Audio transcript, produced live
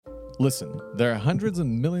Listen, there are hundreds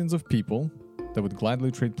and millions of people that would gladly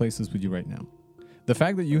trade places with you right now. The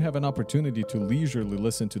fact that you have an opportunity to leisurely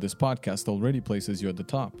listen to this podcast already places you at the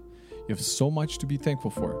top. You have so much to be thankful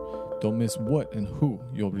for. Don't miss what and who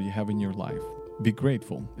you already have in your life. Be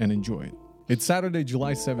grateful and enjoy it. It's Saturday,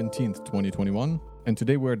 July 17th, 2021, and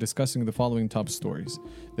today we are discussing the following top stories: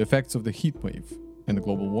 the effects of the heat wave and the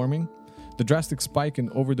global warming, the drastic spike in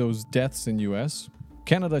overdose deaths in US,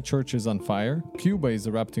 Canada church is on fire, Cuba is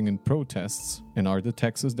erupting in protests, and are the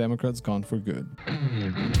Texas Democrats gone for good?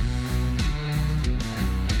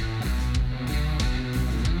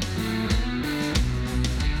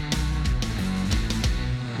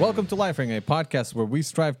 Welcome to LifeRing, a podcast where we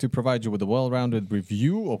strive to provide you with a well-rounded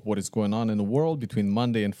review of what is going on in the world between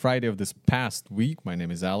Monday and Friday of this past week. My name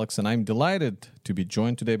is Alex, and I'm delighted to be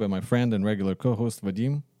joined today by my friend and regular co-host,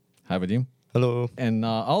 Vadim. Hi, Vadim. Hello. And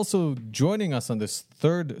also joining us on this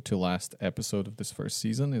third-to-last episode of this first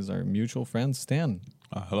season is our mutual friend, Stan.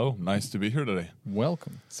 Hello. Nice to be here today.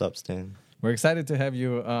 Welcome. What's up, Stan? We're excited to have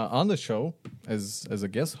you on the show as a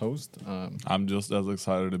guest host. I'm just as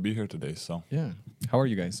excited to be here today, so. Yeah. How are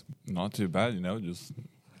you guys? Not too bad, just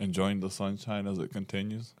enjoying the sunshine as it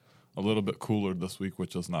continues. A little bit cooler this week,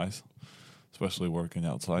 which is nice, especially working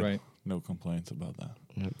outside. Right. No complaints about that.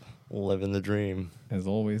 Yep. Living the dream. As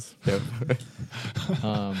always. Yep.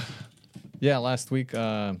 Yeah, last week,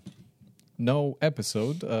 no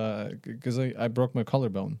episode because I broke my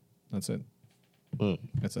collarbone. That's it.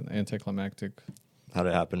 It's an anticlimactic How'd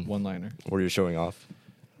it happen? one-liner. Were you showing off?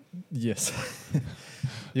 Yes.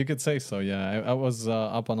 You could say so, yeah. I was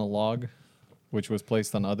up on a log, which was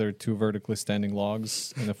placed on other two vertically standing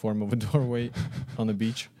logs in the form of a doorway on the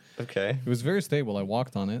beach. Okay. It was very stable. I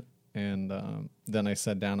walked on it, and then I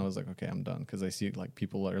sat down. I was like, okay, I'm done, because I see like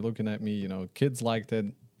people are looking at me. Kids liked it.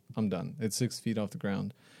 I'm done. It's 6 feet off the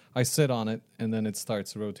ground. I sit on it, and then it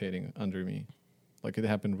starts rotating under me. Like, it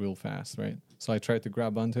happened real fast, right? So I tried to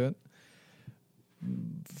grab onto it.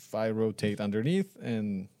 I rotate underneath,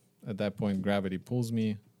 and at that point, gravity pulls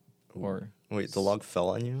me. Wait, the log fell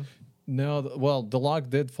on you? No, the log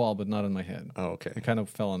did fall, but not on my head. Oh, okay. It kind of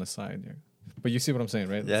fell on the side here. But you see what I'm saying,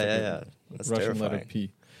 right? Yeah. That's Russian terrifying. letter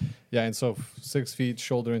P. Yeah, and so 6 feet,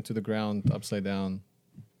 shoulder into the ground, upside down,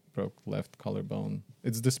 broke left collarbone.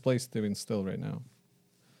 It's displaced even still right now.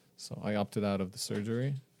 So I opted out of the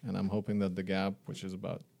surgery, and I'm hoping that the gap, which is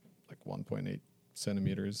about like 1.8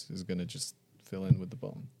 centimeters, is going to just fill in with the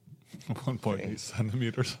bone. 1.8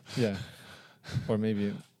 centimeters. Yeah. Or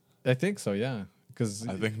maybe, I think so, yeah. Because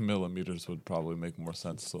I think millimeters would probably make more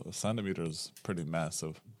sense. So a centimeter is pretty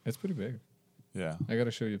massive. it's pretty big. Yeah. I got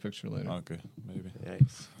to show you a picture later. Okay, maybe.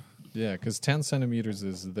 Yikes. Yeah, because 10 centimeters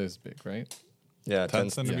is this big, right? Yeah, 10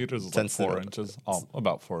 centimeters is like 4 inches. Oh,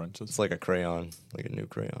 about 4 inches. It's like a crayon, like a new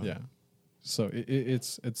crayon. Yeah. So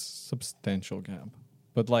it's substantial gap.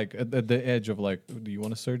 But like at the edge of like, do you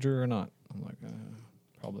want a surgery or not? I'm like,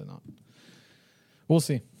 probably not. We'll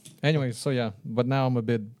see. Anyway, so yeah, but now I'm a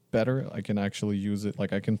bit better. I can actually use it.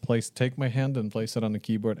 Like I can take my hand and place it on the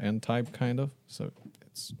keyboard and type kind of. So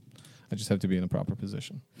I just have to be in a proper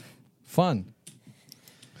position. Fun.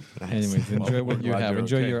 Nice. Anyways, enjoy Well, what we're you glad have. you're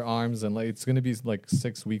Enjoy okay. your arms, and like it's gonna be like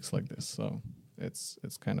 6 weeks like this, so it's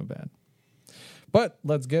kind of bad. But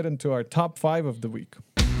let's get into our top 5 of the week.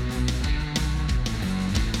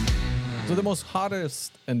 So the most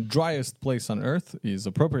hottest and driest place on Earth is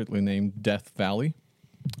appropriately named Death Valley.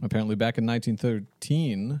 Apparently, back in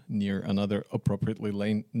 1913, near another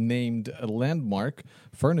appropriately named landmark,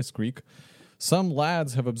 Furnace Creek, some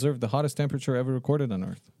lads have observed the hottest temperature ever recorded on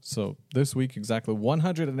Earth. So this week, exactly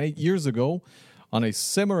 108 years ago, on a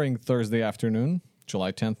simmering Thursday afternoon,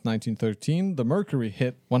 July 10th, 1913, the mercury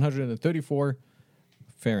hit 134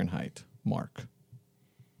 Fahrenheit mark.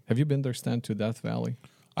 Have you been there, Stan, to Death Valley?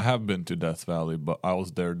 I have been to Death Valley, but I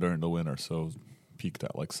was there during the winter, so it was peaked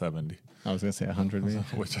at like 70. I was going to say 100, maybe.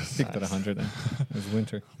 Which is Peaked at 100, and it was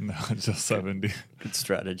winter. No, just 70. Good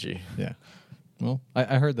strategy. Yeah. Well,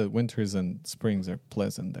 I heard that winters and springs are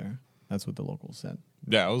pleasant there. That's what the locals said.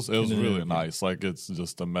 Yeah, it was In the really interview. nice. Like, it's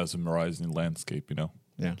just a mesmerizing landscape,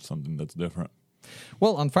 Yeah. Something that's different.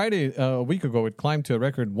 Well, on Friday, a week ago, it climbed to a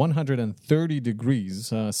record 130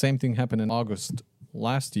 degrees. Same thing happened in August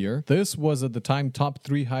last year. This was at the time top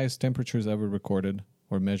 3 highest temperatures ever recorded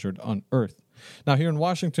or measured on Earth. Now, here in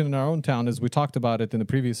Washington, in our own town, as we talked about it in the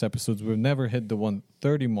previous episodes, we've never hit the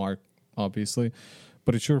 130 mark, obviously,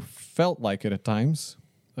 but it sure felt like it at times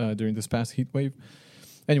during this past heat wave.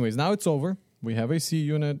 Anyways, now it's over. We have a C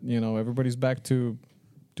unit. Everybody's back to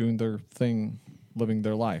doing their thing, living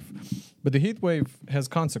their life. But the heat wave has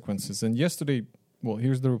consequences. And yesterday, well,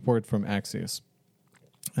 here's the report from Axios.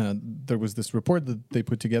 there was this report that they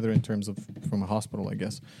put together in terms of from a hospital, I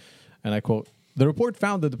guess, and I quote. The report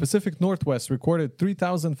found that the Pacific Northwest recorded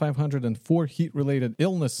 3,504 heat-related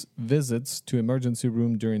illness visits to emergency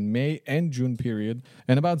room during May and June period,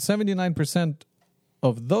 and about 79%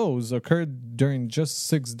 of those occurred during just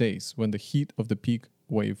 6 days when the heat of the peak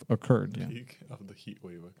wave occurred. Yeah. Peak of the heat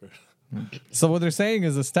wave occurred. So what they're saying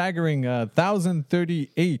is a staggering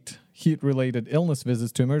 1,038 heat-related illness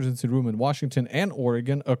visits to emergency room in Washington and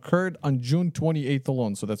Oregon occurred on June 28th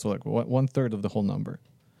alone. So that's like 1/3 of the whole number.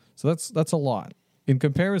 So that's a lot. In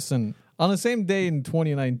comparison, on the same day in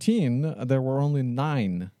 2019, there were only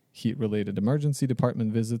 9 heat-related emergency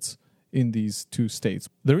department visits in these 2 states.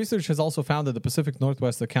 The research has also found that the Pacific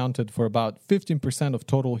Northwest accounted for about 15% of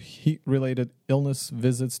total heat-related illness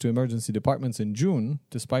visits to emergency departments in June,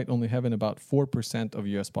 despite only having about 4% of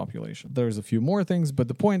U.S. population. There's a few more things, but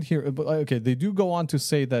the point here, okay, they do go on to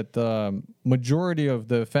say that the majority of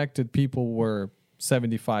the affected people were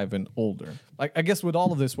 75 and older. I guess with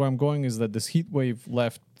all of this, where I'm going is that this heat wave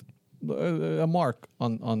left a mark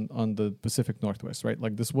on the Pacific Northwest, right?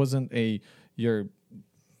 Like this wasn't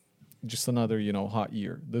just another, hot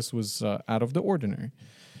year. This was out of the ordinary.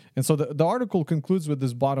 And so the article concludes with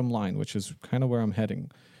this bottom line, which is kind of where I'm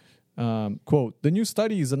heading. Quote, the new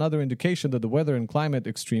study is another indication that the weather and climate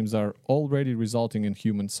extremes are already resulting in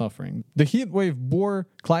human suffering. The heat wave bore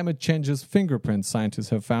climate change's fingerprints, scientists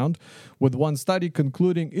have found, with one study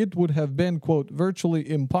concluding it would have been, quote, virtually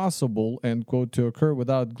impossible, end quote, to occur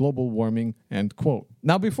without global warming, end quote.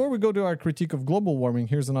 Now, before we go to our critique of global warming,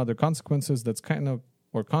 here's another consequence of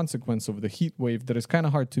the heat wave that is kind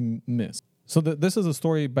of hard to miss. So this is a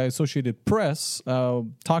story by Associated Press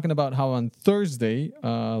talking about how on Thursday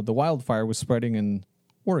the wildfire was spreading in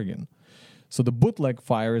Oregon. So the bootleg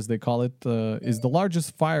fire, as they call it, is the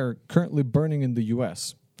largest fire currently burning in the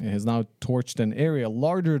U.S. It has now torched an area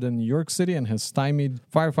larger than New York City and has stymied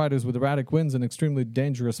firefighters with erratic winds and extremely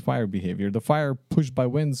dangerous fire behavior. The fire, pushed by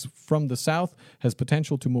winds from the south, has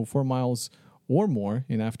potential to move 4 miles or more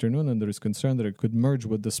in afternoon, and there is concern that it could merge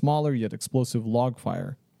with the smaller yet explosive log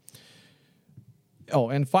fire. Oh,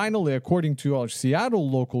 and finally, according to our Seattle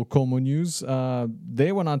local KOMO News,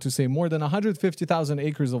 they went on to say more than 150,000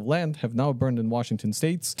 acres of land have now burned in Washington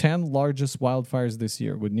state's 10 largest wildfires this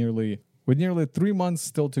year, with nearly 3 months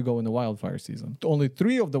still to go in the wildfire season. Only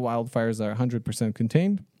 3 of the wildfires are 100%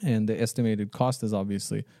 contained, and the estimated cost is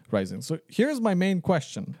obviously rising. So here's my main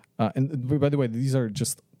question. And by the way, these are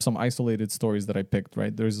just some isolated stories that I picked,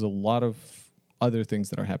 right? There's a lot of other things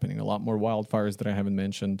that are happening, a lot more wildfires that I haven't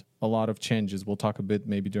mentioned, a lot of changes. We'll talk a bit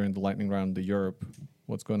maybe during the lightning round,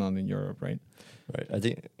 what's going on in Europe, right? Right. I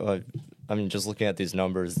think, just looking at these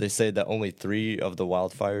numbers, they say that only 3 of the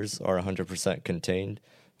wildfires are 100% contained.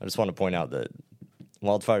 I just want to point out that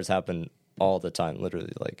wildfires happen all the time,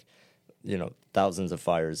 literally, thousands of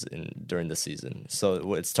fires during the season.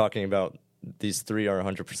 So it's talking about these 3 are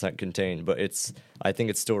 100% contained, but I think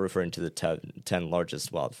it's still referring to the 10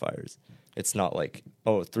 largest wildfires. It's not like,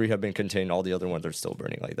 3 have been contained, all the other ones are still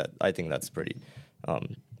burning like that. I think that's pretty.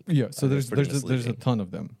 So there's a ton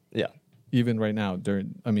of them. Yeah. Even right now,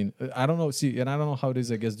 I don't know. See, and I don't know how it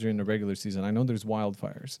is, I guess, during the regular season. I know there's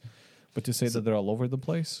wildfires, but to say that they're all over the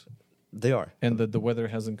place, they are, and that the weather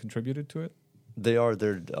hasn't contributed to it, they are.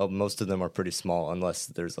 They're most of them are pretty small, unless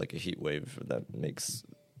there's like a heat wave that makes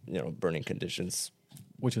burning conditions.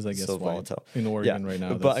 Which is, I guess, so why volatile in Oregon right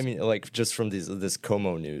now. But just from this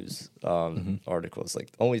KOMO News articles,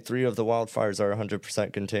 only 3 of the wildfires are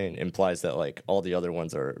 100% contained implies that all the other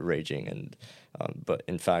ones are raging, and but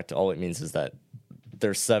in fact, all it means is that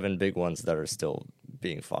there's 7 big ones that are still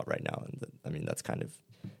being fought right now, and that's kind of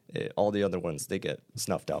it. All the other ones, they get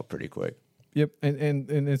snuffed out pretty quick. Yep,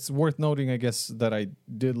 and it's worth noting, I guess, that I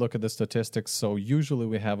did look at the statistics. So usually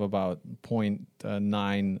we have about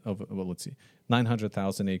 0.9 of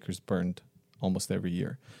 900,000 acres burned almost every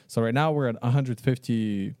year. So right now we're at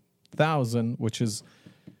 150,000, which is,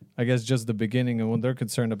 I guess, just the beginning. And what they're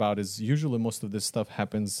concerned about is usually most of this stuff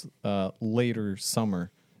happens later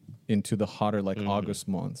summer into the hotter August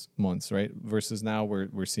months, right? Versus now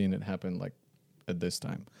we're seeing it happen at this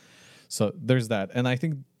time. So there's that. And I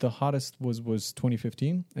think the hottest was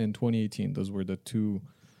 2015 and 2018. Those were the 2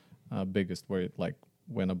 biggest, where it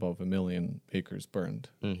went above 1 million acres burned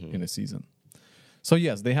in a season. So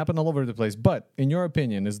yes, they happen all over the place. But in your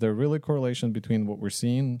opinion, is there really a correlation between what we're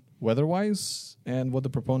seeing weather-wise and what the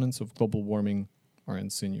proponents of global warming are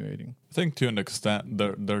insinuating? I think to an extent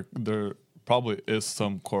there probably is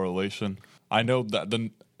some correlation. I know that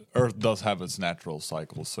Earth does have its natural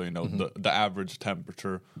cycles. So, the average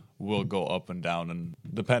temperature will go up and down, and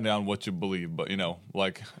depending on what you believe. But,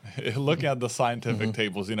 like looking at the scientific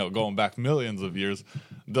tables, going back millions of years,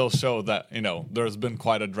 they'll show that, there's been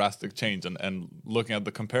quite a drastic change. And looking at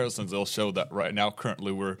the comparisons, they'll show that right now,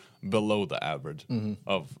 currently, we're below the average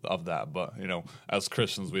of that. But, as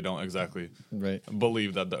Christians, we don't exactly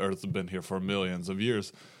believe that the Earth's been here for millions of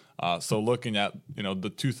years. So looking at,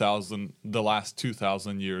 the last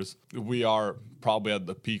 2,000 years, we are probably at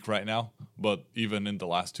the peak right now. But even in the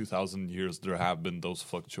last 2,000 years, there have been those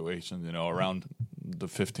fluctuations, around the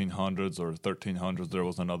 1500s or 1300s, there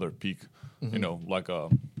was another peak, like a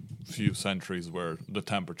few centuries where the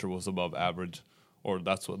temperature was above average, or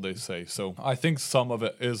that's what they say. So I think some of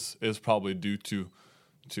it is probably due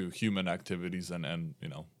to human activities and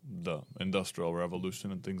the Industrial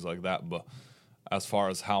Revolution and things like that. But as far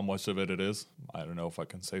as how much of it is, I don't know if I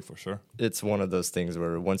can say for sure. It's one of those things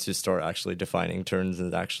where once you start actually defining terms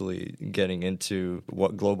and actually getting into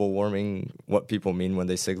what global warming, what people mean when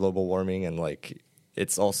they say global warming, and like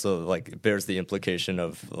it's also like bears the implication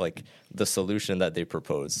of like the solution that they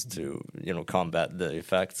propose to combat the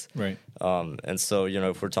effects. Right. And so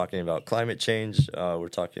if we're talking about climate change, we're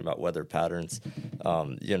talking about weather patterns.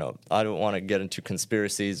 I don't want to get into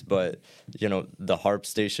conspiracies, but the HARP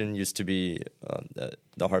station used to be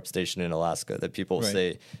the HARP station in Alaska that people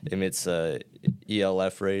say emits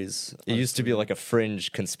ELF rays. It used to be like a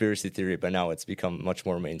fringe conspiracy theory, but now it's become much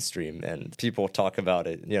more mainstream, and people talk about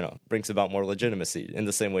it. Brings about more legitimacy in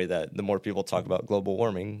the same way that the more people talk about global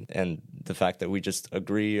warming and the fact that we just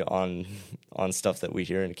agree on stuff that we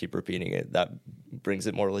hear and keep repeating it, that brings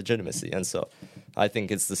it more legitimacy. And so I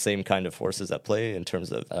think it's the same kind of forces at play in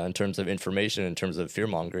terms of information, in terms of fear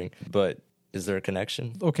mongering. But is there a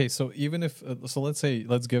connection? Okay, so even if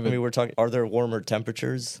let's give it. I mean, we're talking. Are there warmer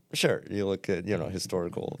temperatures? Sure. You look at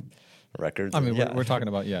historical records. I mean, we're talking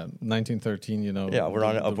about 1913. Yeah, we're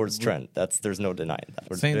on an upwards trend. There's no denying that.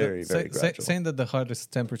 We're very gradual. Saying that the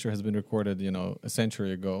hottest temperature has been recorded, a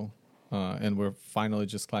century ago, and we're finally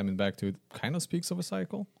just climbing back to it, kind of speaks of a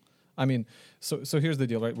cycle. I mean, so here's the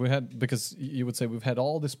deal, right? Because you would say we've had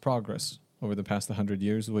all this progress over the past 100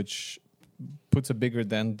 years, which puts a bigger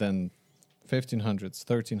dent than 1500s,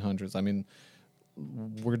 1300s. I mean,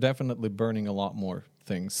 we're definitely burning a lot more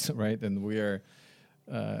things, right? And we are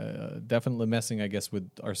definitely messing, I guess, with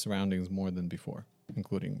our surroundings more than before,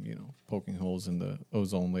 including, poking holes in the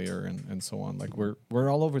ozone layer and so on. Like we're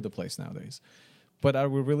all over the place nowadays. But are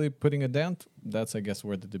we really putting a dent? That's, I guess,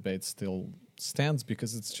 where the debate still stands,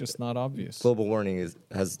 because it's just not obvious. Global warming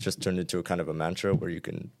has just turned into a kind of a mantra where you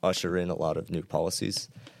can usher in a lot of new policies.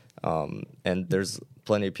 And there's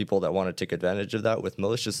plenty of people that want to take advantage of that with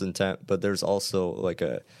malicious intent, but there's also like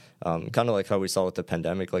a kind of like how we saw with the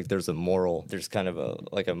pandemic, like there's kind of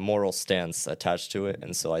a moral stance attached to it.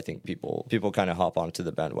 And so I think people kind of hop onto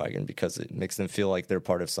the bandwagon because it makes them feel like they're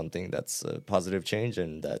part of something that's a positive change,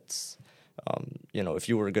 and that's if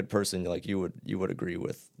you were a good person, like you would agree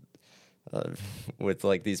with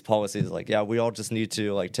like these policies, like, yeah, we all just need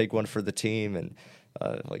to like take one for the team and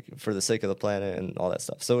like for the sake of the planet and all that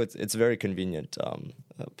stuff. So it's very convenient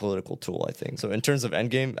political tool, I think. So in terms of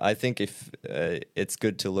endgame, I think if it's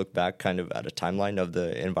good to look back kind of at a timeline of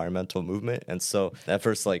the environmental movement. And so at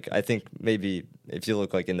first, like, I think maybe if you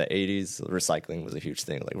look like in the 80s, recycling was a huge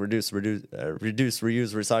thing, like reduce, reuse,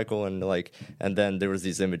 recycle. And then there was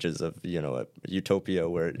these images of, a utopia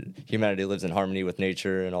where humanity lives in harmony with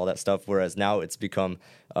nature and all that stuff. Whereas now it's become,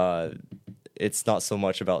 it's not so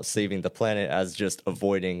much about saving the planet as just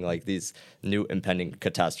avoiding like these new impending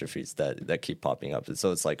catastrophes that keep popping up. And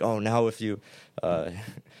so it's like, oh, now if you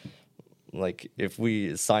if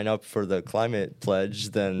we sign up for the climate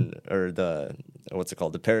pledge, then, or the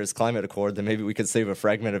Paris Climate Accord, then maybe we could save a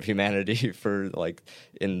fragment of humanity for like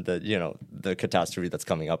in the the catastrophe that's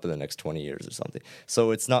coming up in the next 20 years or something.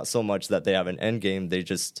 So it's not so much that they have an end game, they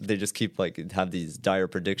just keep like have these dire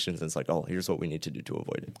predictions, and it's like, oh, here's what we need to do to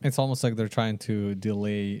avoid it. It's almost like they're trying to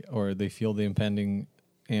delay, or they feel the impending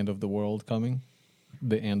end of the world coming,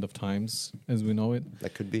 the end of times as we know it.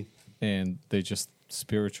 That could be. And they just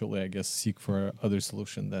spiritually, I guess, seek for other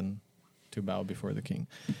solution than to bow before the king.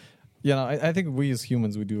 I think we as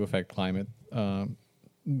humans, we do affect climate. I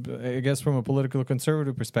guess from a political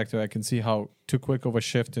conservative perspective, I can see how too quick of a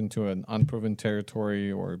shift into an unproven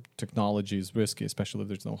territory or technology is risky, especially if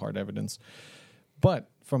there's no hard evidence. But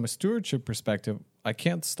from a stewardship perspective, I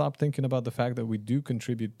can't stop thinking about the fact that we do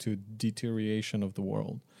contribute to deterioration of the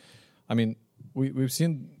world. I mean, we've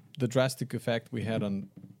seen the drastic effect we had on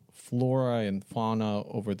flora and fauna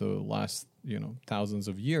over the last thousands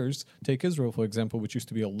of years. Take Israel, for example, which used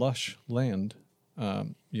to be a lush land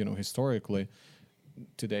historically,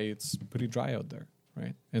 today it's pretty dry out there,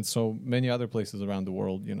 right? And so many other places around the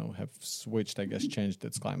world, have switched, I guess, changed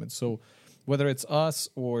its climate. So whether it's us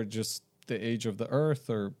or just the age of the earth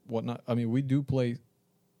or whatnot, I mean, we do play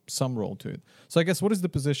some role to it. So I guess, what is the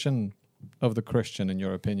position of the Christian, in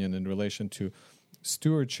your opinion, in relation to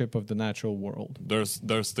stewardship of the natural world?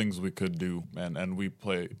 There's things we could do, and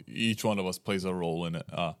each one of us plays a role in it,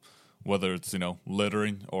 whether it's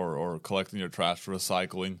littering or collecting your trash,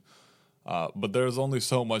 recycling, but there's only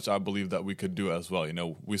so much I believe that we could do as well.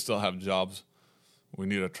 We still have jobs, we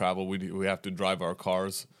need to travel, we have to drive our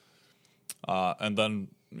cars, and then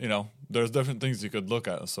there's different things you could look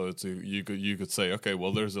at. So you could say, okay,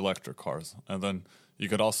 well, there's electric cars, and then you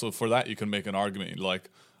could also, for that, you can make an argument like,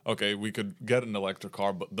 okay, we could get an electric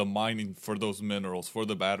car, but the mining for those minerals, for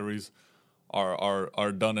the batteries,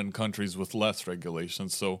 are done in countries with less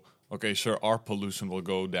regulations. So, okay, sure, our pollution will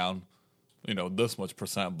go down, this much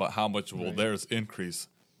percent, but how much will theirs increase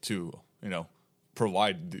to,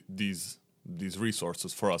 provide these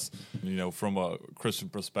resources for us? From a Christian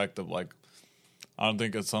perspective, like, I don't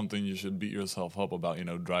think it's something you should beat yourself up about,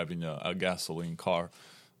 driving a gasoline car,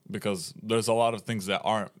 because there's a lot of things that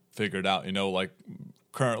aren't figured out, like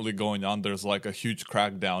currently going on. There's like a huge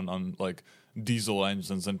crackdown on like diesel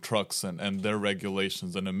engines and trucks and their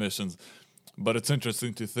regulations and emissions. But it's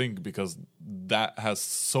interesting to think, because that has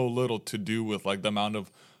so little to do with like the amount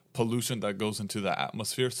of pollution that goes into the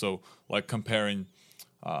atmosphere. So like comparing,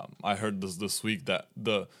 I heard this week that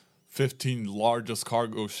the 15 largest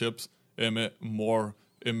cargo ships emit more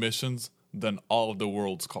emissions than all of the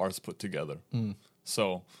world's cars put together.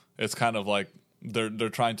 So it's kind of like they're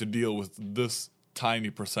trying to deal with this tiny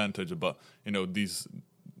percentage, but these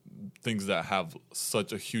things that have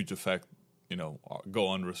such a huge effect,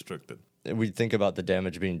 go unrestricted. We think about the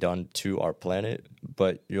damage being done to our planet,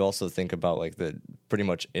 but you also think about like the pretty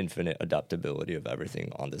much infinite adaptability of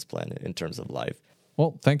everything on this planet in terms of life.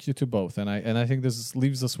 Well, thank you to both, and I think this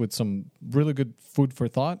leaves us with some really good food for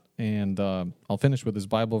thought. And I'll finish with this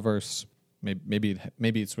Bible verse. Maybe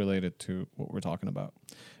it's related to what we're talking about.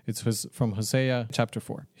 It's from Hosea chapter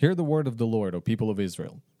 4. Hear the word of the Lord, O people of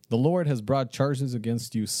Israel. The Lord has brought charges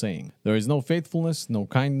against you, saying, there is no faithfulness, no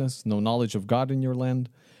kindness, no knowledge of God in your land.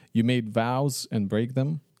 You made vows and break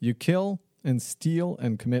them. You kill and steal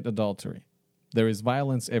and commit adultery. There is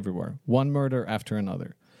violence everywhere, one murder after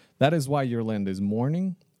another. That is why your land is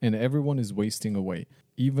mourning, and everyone is wasting away.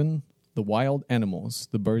 Even the wild animals,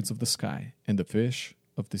 the birds of the sky, and the fish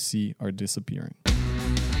of the sea are disappearing.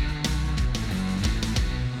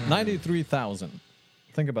 93,000.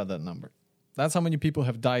 Think about that number. That's how many people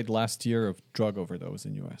have died last year of drug overdose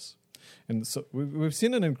in U.S. And so we've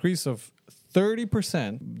seen an increase of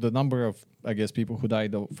 30%. The number of, I guess, people who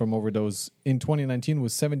died from overdose in 2019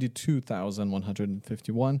 was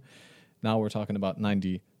 72,151. Now we're talking about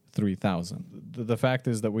 93,000. The fact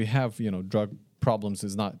is that we have, drug problems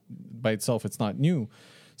is not, by itself, it's not new.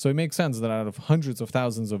 So it makes sense that out of hundreds of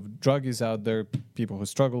thousands of druggies out there, people who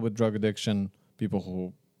struggle with drug addiction, people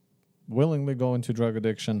who willingly go into drug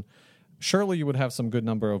addiction, surely you would have some good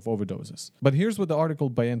number of overdoses. But here's what the article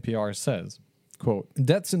by NPR says. Quote,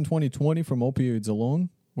 deaths in 2020 from opioids alone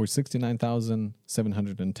were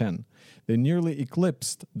 69,710. They nearly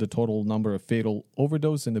eclipsed the total number of fatal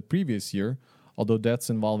overdose in the previous year, although deaths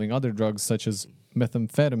involving other drugs such as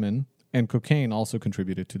methamphetamine and cocaine also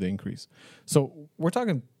contributed to the increase. So we're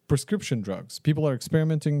talking prescription drugs. People are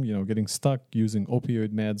experimenting, getting stuck using opioid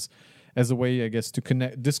meds as a way, I guess, to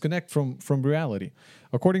disconnect from reality.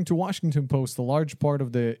 According to Washington Post, a large part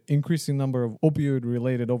of the increasing number of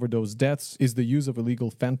opioid-related overdose deaths is the use of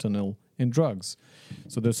illegal fentanyl in drugs.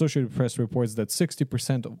 So the Associated Press reports that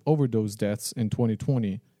 60% of overdose deaths in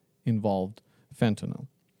 2020 involved fentanyl.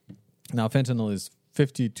 Now, fentanyl is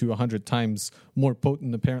 50 to 100 times more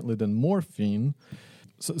potent, apparently, than morphine.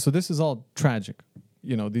 So this is all tragic.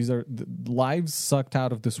 These are lives sucked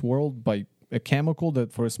out of this world by a chemical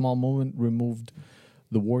that for a small moment removed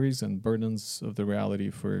the worries and burdens of the reality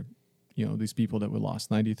for, these people that we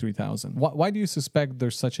lost, 93,000. Why do you suspect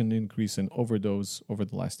there's such an increase in overdose over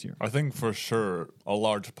the last year? I think for sure a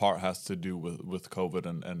large part has to do with COVID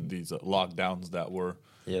and these lockdowns that were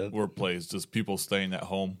placed, just people staying at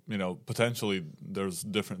home. Potentially there's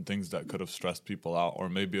different things that could have stressed people out, or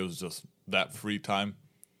maybe it was just that free time,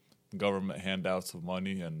 government handouts of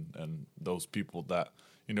money, and those people that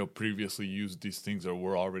previously used these things or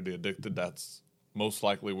were already addicted, that's most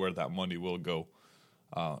likely where that money will go.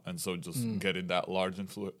 And so just getting that large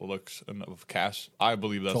influx of cash, I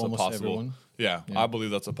believe that's a almost possible. everyone? Yeah, I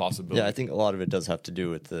believe that's a possibility. Yeah, I think a lot of it does have to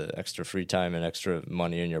do with the extra free time and extra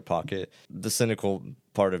money in your pocket. The cynical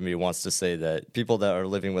part of me wants to say that people that are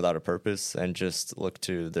living without a purpose and just look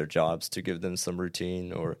to their jobs to give them some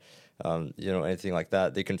routine or, anything like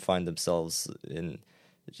that, they can find themselves in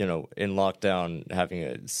lockdown having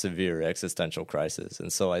a severe existential crisis.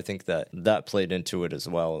 And so I think that played into it as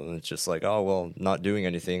well. And it's just like, oh, well, not doing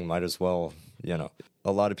anything, might as well,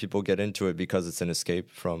 A lot of people get into it because it's an escape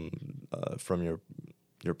from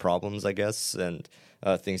your problems, I guess, and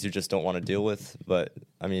things you just don't want to deal with. But,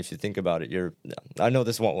 I mean, if you think about it, I know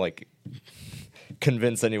this won't,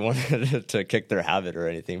 convince anyone to kick their habit or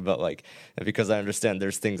anything, but because I understand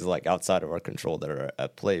there's things outside of our control that are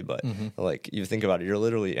at play, but you think about it, you're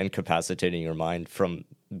literally incapacitating your mind from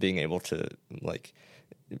being able to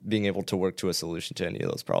work to a solution to any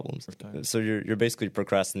of those problems. So you're basically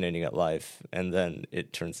procrastinating at life, and then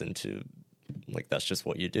it turns into that's just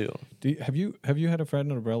what you do. Have you had a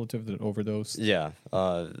friend or a relative that overdosed? Yeah,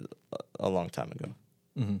 a long time ago.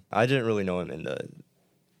 Mm-hmm. I didn't really know him in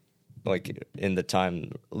the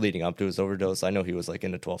time leading up to his overdose. I know he was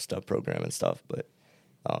in a 12-step program and stuff, but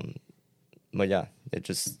yeah, it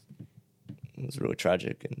was really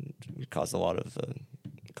tragic and caused a lot of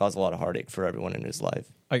heartache for everyone in his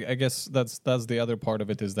life. I guess that's the other part of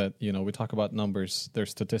it, is that we talk about numbers, they're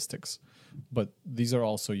statistics, but these are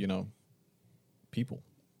also people,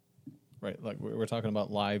 right? We're talking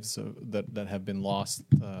about lives that have been lost.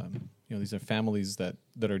 These are families that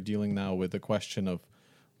are dealing now with the question of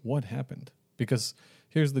what happened? Because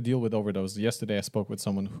here's the deal with overdose. Yesterday I spoke with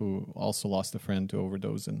someone who also lost a friend to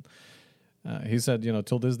overdose, and he said,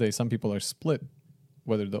 till this day, some people are split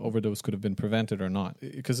whether the overdose could have been prevented or not,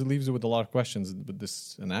 because it leaves you with a lot of questions. Was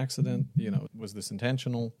this an accident? Was this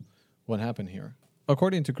intentional? What happened here?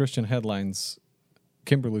 According to Christian Headlines,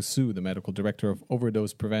 Kimberly Sue, the medical director of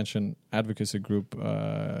overdose prevention advocacy group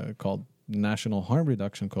called National Harm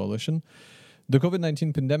Reduction Coalition, the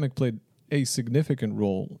COVID-19 pandemic played a significant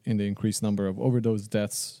role in the increased number of overdose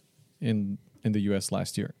deaths in the U.S.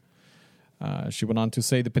 last year. She went on to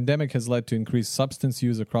say the pandemic has led to increased substance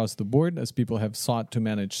use across the board as people have sought to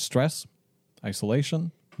manage stress,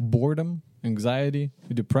 isolation, boredom, anxiety,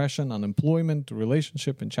 depression, unemployment,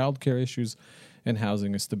 relationship and childcare issues, and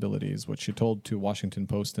housing instability, is what she told to Washington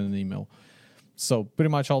Post in an email. So pretty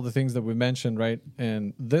much all the things that we mentioned, right?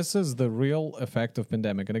 And this is the real effect of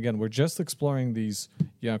pandemic. And again, we're just exploring these,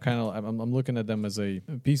 I'm looking at them as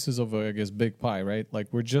pieces of I guess, big pie, right?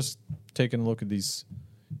 We're just taking a look at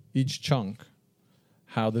each chunk,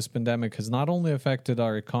 how this pandemic has not only affected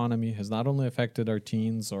our economy, has not only affected our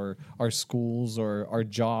teens or our schools or our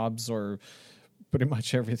jobs or pretty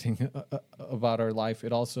much everything about our life.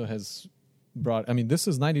 It also has brought, this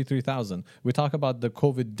is 93,000. We talk about the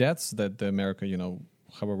COVID deaths that America,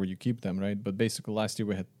 however you keep them, right? But basically last year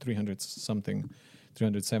we had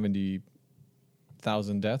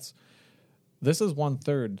 370,000 deaths. This is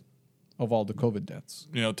 1/3 of all the COVID deaths.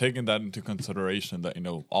 Taking that into consideration that,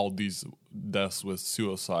 all these deaths with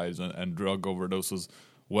suicides and drug overdoses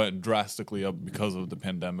went drastically up because of the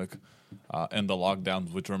pandemic and the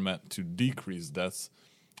lockdowns, which are meant to decrease deaths.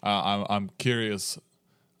 I'm curious,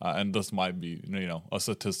 and this might be, a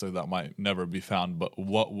statistic that might never be found, but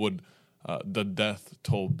what would the death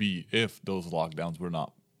toll be if those lockdowns were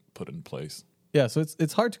not put in place? Yeah, so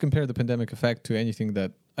it's hard to compare the pandemic effect to anything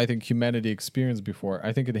that I think humanity experienced before.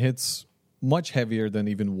 I think it hits much heavier than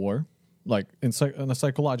even war, on a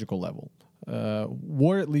psychological level.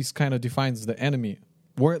 War at least kind of defines the enemy.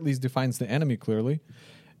 War at least defines the enemy clearly,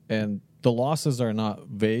 and the losses are not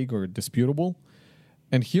vague or disputable.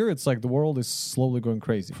 And here it's the world is slowly going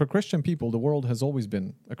crazy. For Christian people, the world has always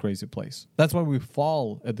been a crazy place. That's why we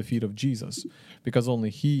fall at the feet of Jesus, because only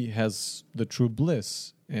he has the true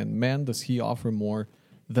bliss, and man does he offer more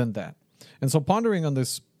than that. And so pondering on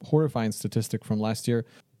this horrifying statistic from last year,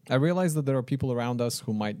 I realized that there are people around us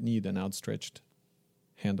who might need an outstretched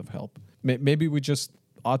hand of help. Maybe we just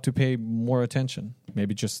ought to pay more attention.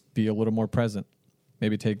 Maybe just be a little more present.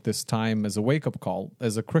 Maybe take this time as a wake-up call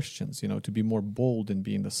as a Christians, to be more bold in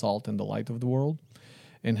being the salt and the light of the world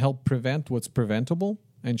and help prevent what's preventable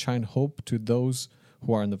and shine hope to those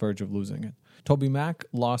who are on the verge of losing it. Toby Mac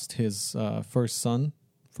lost his firstborn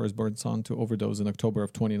son, to overdose in October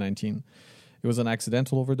of 2019. It was an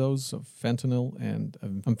accidental overdose of fentanyl and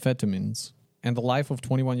amphetamines. And the life of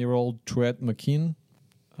 21-year-old Truett McKean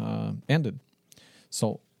ended.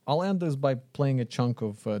 So I'll end this by playing a chunk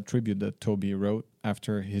of tribute that Toby wrote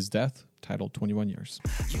after his death, titled 21 Years.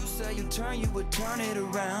 You say you turn, you would turn it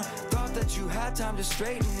around. Thought thought that you had time to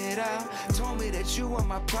straighten it out. Told me that you were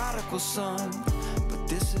my prodigal son, but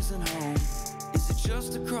this isn't home. Is it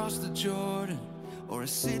just across the Jordan, or a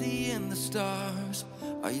city in the stars?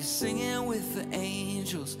 Are you singing with the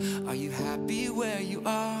angels? Are you happy where you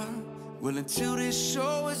are? Well, until this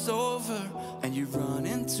show is over and you run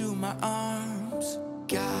into my arms,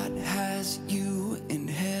 God has you in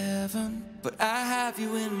heaven, but I have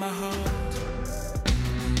you in my heart.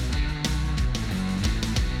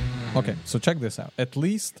 Okay, so check this out.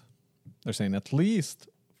 They're saying at least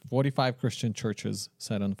 45 Christian churches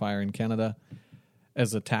set on fire in Canada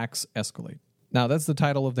as attacks escalate. Now, that's the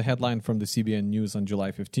title of the headline from the CBN News on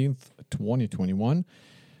July 15th, 2021.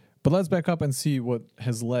 But let's back up and see what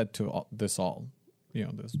has led to this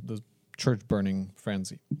church burning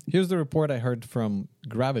frenzy. Here's the report I heard from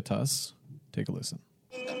Gravitas. Take a listen.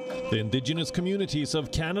 The Indigenous communities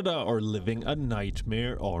of Canada are living a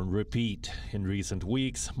nightmare on repeat. In recent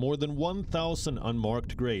weeks, more than 1,000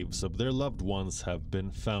 unmarked graves of their loved ones have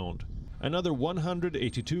been found. Another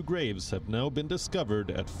 182 graves have now been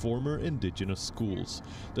discovered at former Indigenous schools,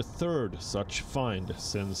 the third such find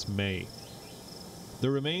since May. The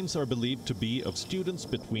remains are believed to be of students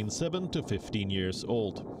between 7 to 15 years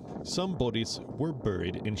old. Some bodies were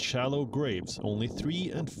buried in shallow graves only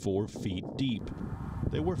 3 and 4 feet deep.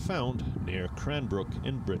 They were found near Cranbrook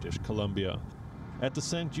in British Columbia, at the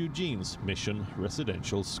St. Eugene's Mission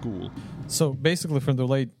Residential School. So basically from the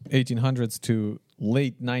late 1800s to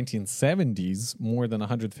late 1970s, more than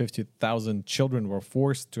 150,000 children were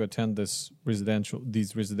forced to attend these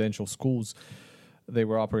residential schools. They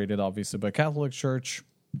were operated obviously by Catholic Church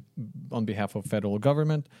on behalf of federal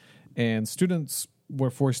government, and students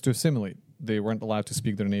were forced to assimilate. They weren't allowed to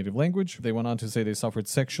speak their native language. They went on to say they suffered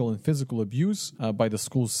sexual and physical abuse by the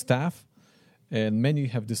school's staff, and many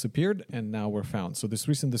have disappeared and now were found. So this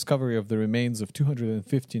recent discovery of the remains of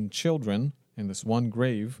 215 children in this one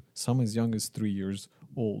grave, some as young as 3 years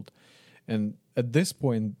old. And at this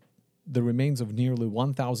point, the remains of nearly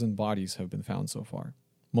 1,000 bodies have been found so far,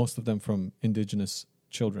 most of them from Indigenous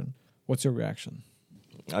children. What's your reaction?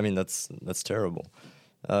 I mean, that's terrible.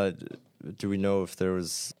 Do we know if there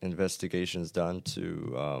was investigations done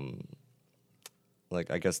to,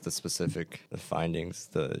 I guess the specific findings,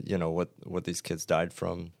 what these kids died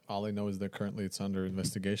from? All I know is that currently it's under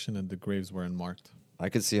investigation and the graves were unmarked. I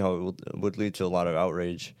could see how it would lead to a lot of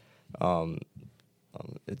outrage.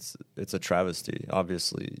 It's a travesty.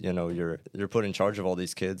 Obviously, you're put in charge of all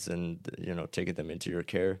these kids and taking them into your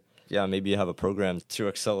care. Yeah, maybe you have a program to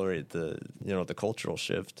accelerate the cultural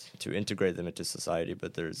shift, to integrate them into society.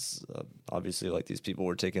 But there's obviously these people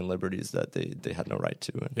were taking liberties that they had no right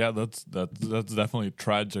to. Yeah, that's definitely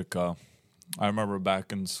tragic. I remember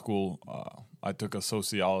back in school, I took a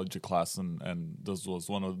sociology class, and this was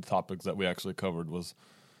one of the topics that we actually covered was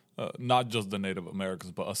not just the Native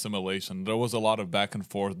Americans, but assimilation. There was a lot of back and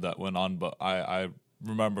forth that went on, but I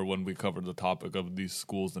remember when we covered the topic of these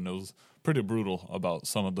schools, and it was pretty brutal about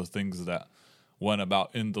some of the things that went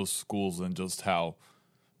about in those schools and just how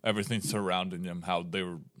everything surrounding them, how they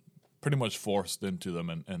were pretty much forced into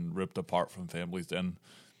them and ripped apart from families. And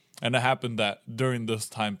it happened that during this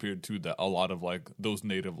time period, too, that a lot of those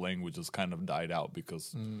native languages kind of died out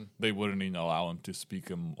because they wouldn't even allow them to speak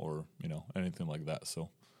them or, anything like that. So.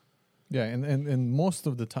 Yeah, and most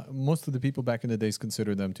of the people back in the days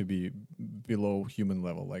considered them to be below human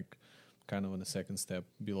level, kind of on a second step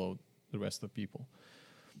below the rest of people,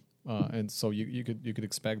 and so you could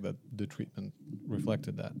expect that the treatment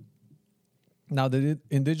reflected that. Now, the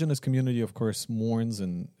Indigenous community, of course, mourns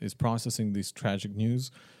and is processing this tragic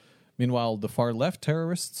news. Meanwhile, the far left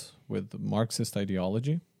terrorists with Marxist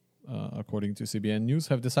ideology, according to CBN News,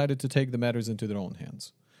 have decided to take the matters into their own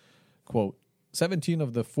hands. Quote, 17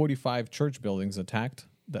 of the 45 church buildings attacked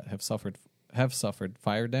that have suffered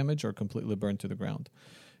fire damage or completely burned to the ground.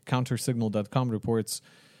 Countersignal.com reports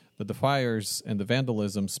that the fires and the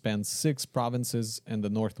vandalism span 6 provinces and the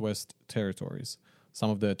Northwest Territories.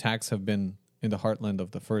 Some of the attacks have been in the heartland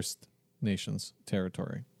of the First Nations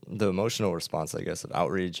territory. The emotional response, I guess, of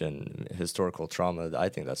outrage and historical trauma, I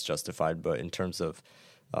think that's justified. But in terms of,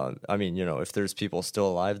 if there's people still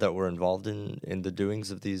alive that were involved in the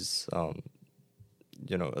doings of these,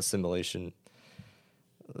 assimilation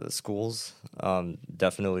schools,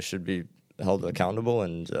 definitely should be held accountable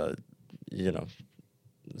and,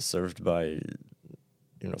 served their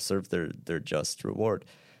just reward,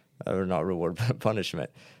 or not reward, but punishment.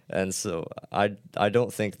 And so I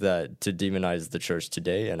don't think that to demonize the church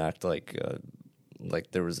today and act like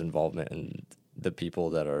there was involvement in the people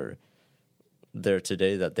that are there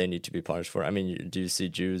today that they need to be punished for? I mean, do you see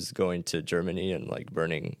Jews going to Germany and like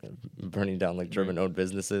burning down like German-owned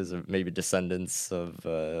businesses, or maybe descendants of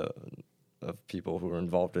people who were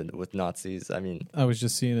involved with Nazis? I mean, I was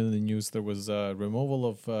just seeing in the news there was a removal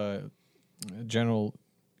of General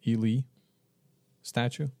Ely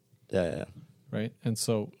statue, yeah, right? And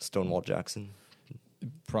so Stonewall Jackson.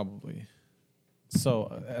 probably.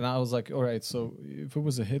 So, and I was like, all right, so if it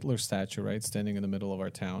was a Hitler statue, right, standing in the middle of our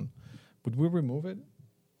town, would we remove it?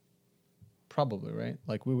 Probably, right?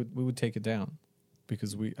 Like we would take it down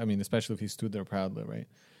because especially if he stood there proudly, right?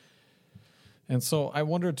 And so I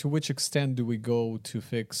wonder, to which extent do we go to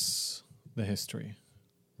fix the history,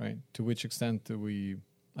 right? To which extent do we,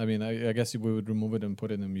 I guess we would remove it and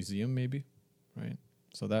put it in a museum maybe, right?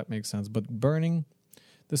 So that makes sense. But burning,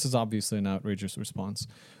 this is obviously an outrageous response,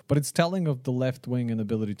 but it's telling of the left-wing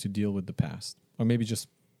inability to deal with the past, or maybe just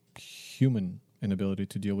human inability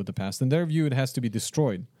to deal with the past. In their view, it has to be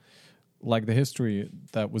destroyed, like the history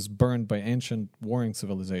that was burned by ancient warring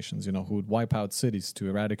civilizations, who would wipe out cities to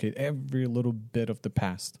eradicate every little bit of the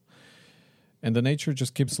past. And the nature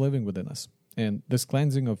just keeps living within us. And this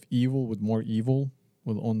cleansing of evil with more evil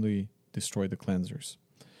will only destroy the cleansers.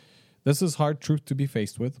 This is hard truth to be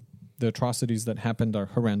faced with. The atrocities that happened are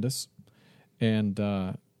horrendous. And,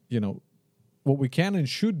 what we can and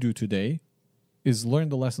should do today is learn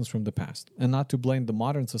the lessons from the past and not to blame the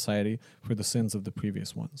modern society for the sins of the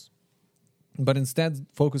previous ones. But instead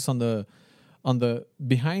focus on the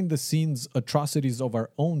behind the scenes atrocities of our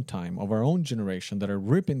own time, of our own generation, that are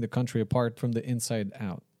ripping the country apart from the inside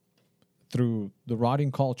out through the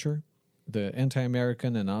rotting culture, the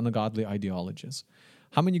anti-American and ungodly ideologies.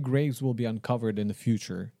 How many graves will be uncovered in the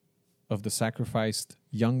future of the sacrificed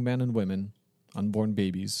young men and women, unborn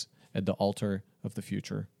babies, at the altar of the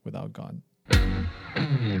future without God?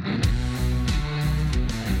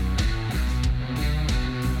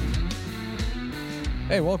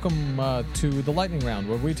 Hey, welcome to the Lightning Round,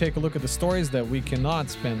 where we take a look at the stories that we cannot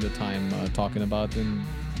spend the time talking about. And,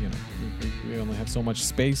 we only have so much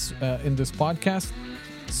space in this podcast.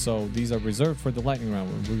 So these are reserved for the Lightning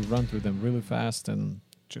Round, where we run through them really fast and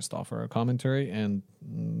just offer our commentary and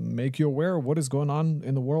make you aware of what is going on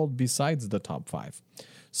in the world besides the top 5.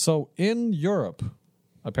 So in Europe,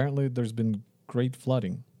 apparently there's been great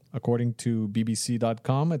flooding. According to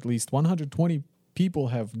BBC.com, at least 120 people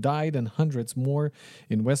have died and hundreds more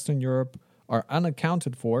in Western Europe are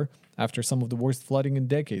unaccounted for after some of the worst flooding in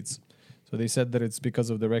decades. So they said that it's because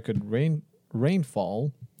of the record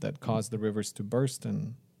rainfall that caused the rivers to burst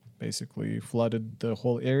and basically flooded the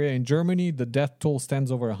whole area. In Germany, the death toll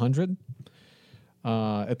stands over 100.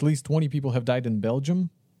 At least 20 people have died in Belgium.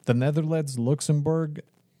 The Netherlands, Luxembourg,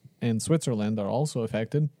 and Switzerland are also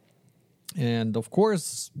affected. And of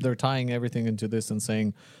course, they're tying everything into this and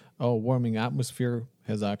saying, warming atmosphere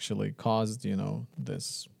has actually caused,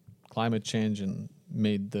 this climate change and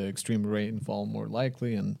made the extreme rainfall more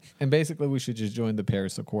likely. And basically, we should just join the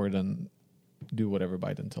Paris Accord and do whatever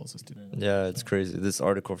Biden tells us to do. Yeah, it's crazy. This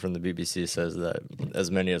article from the BBC says that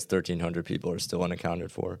as many as 1,300 people are still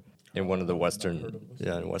unaccounted for in one of the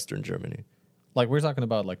in Western Germany. Like, we're talking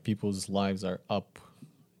about, like, people's lives are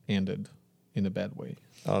upended in a bad way.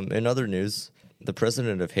 In other news, the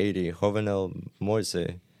president of Haiti, Jovenel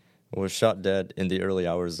Moise, was shot dead in the early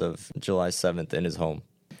hours of July 7th in his home.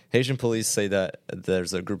 Haitian police say that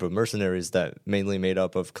there's a group of mercenaries that, mainly made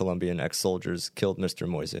up of Colombian ex-soldiers, killed Mr.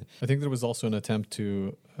 Moise. I think there was also an attempt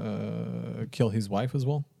to kill his wife as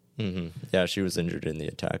well. Mm-hmm. Yeah, she was injured in the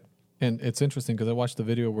attack. And it's interesting because I watched the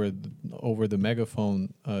video where over the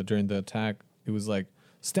megaphone during the attack, it was like,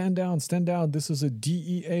 stand down, this is a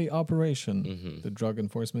DEA operation, the Drug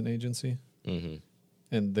Enforcement Agency. Mm-hmm.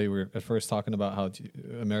 And they were at first talking about how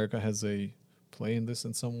America has a play in this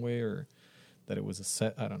in some way, or that it was a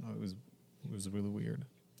set. I don't know. It was really weird.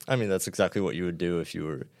 I mean, that's exactly what you would do if you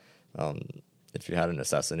were, if you had an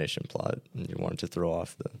assassination plot and you wanted to throw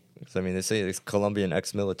off the. Because I mean, they say it's Colombian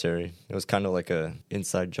ex-military. It was kind of like a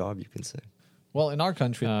inside job, you can say. Well, in our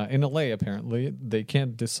country, in LA, apparently, they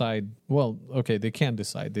can't decide. Well, okay, they can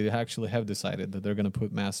decide. They actually have decided that they're going to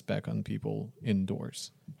put masks back on people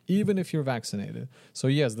indoors, even if you're vaccinated. So,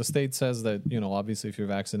 yes, the state says that, obviously, if you're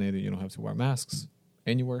vaccinated, you don't have to wear masks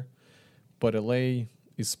anywhere. But LA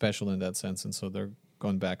is special in that sense, and so they're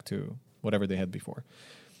going back to whatever they had before.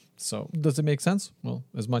 So, does it make sense? Well,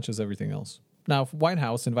 as much as everything else. Now, White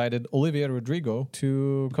House invited Olivia Rodrigo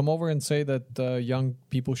to come over and say that young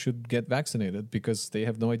people should get vaccinated because they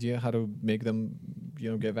have no idea how to make them,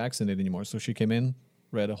 get vaccinated anymore. So she came in,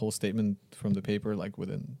 read a whole statement from the paper, like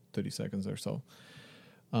within 30 seconds or so.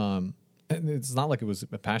 And it's not like it was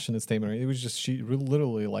a passionate statement. It was just she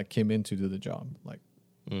literally like came in to do the job. Like,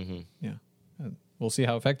 yeah. And we'll see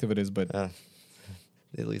how effective it is. But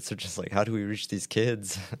The elites are just like, how do we reach these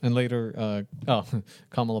kids? and later,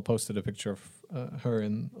 Kamala posted a picture of her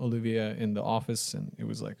and Olivia in the office, and it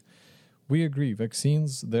was like, "We agree,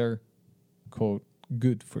 vaccines, they're quote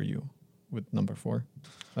good for you." With number 4,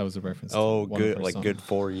 that was a reference. Oh, to one of good, her like songs. good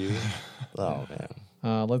for you. Oh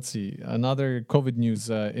man. Let's see. Another COVID news.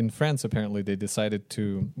 In France, apparently, they decided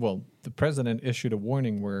to... Well, the president issued a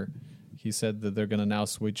warning where he said that they're going to now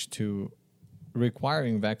switch to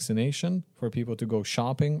requiring vaccination for people to go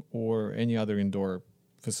shopping or any other indoor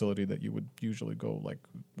facility that you would usually go, like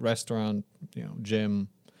restaurant, gym.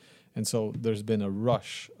 And so there's been a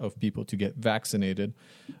rush of people to get vaccinated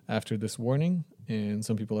after this warning. And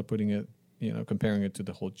some people are putting it, comparing it to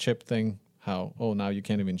the whole chip thing. How, now you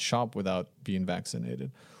can't even shop without being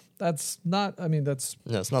vaccinated. That's not, that's...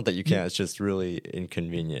 No, it's not that you can't. It's just really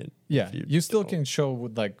inconvenient. Yeah, you still can show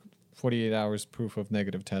with like 48 hours proof of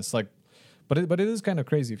negative tests. Like, but it is kind of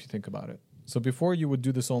crazy if you think about it. So before you would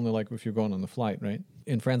do this only like if you're going on the flight, right?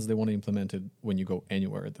 In France, they want to implement it when you go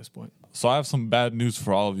anywhere at this point. So I have some bad news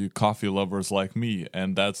for all of you coffee lovers like me,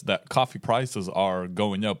 and that's that coffee prices are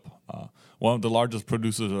going up. One of the largest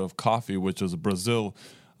producers of coffee, which is Brazil,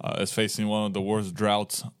 is facing one of the worst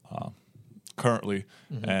droughts currently,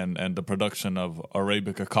 and the production of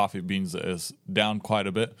Arabica coffee beans is down quite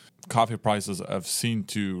a bit. Coffee prices have seen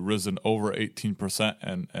to risen over 18%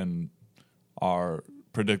 and are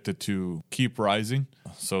predicted to keep rising.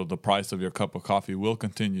 So the price of your cup of coffee will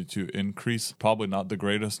continue to increase. Probably not the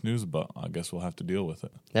greatest news, but I guess we'll have to deal with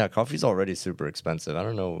it. Yeah, coffee's already super expensive. I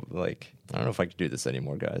don't know if I could do this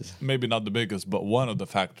anymore, guys. Maybe not the biggest, but one of the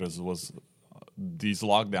factors was these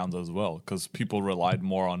lockdowns as well, because people relied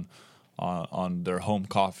more on their home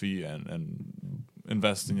coffee and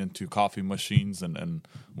investing into coffee machines, and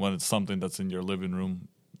when it's something that's in your living room,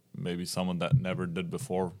 maybe someone that never did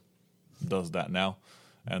before does that now.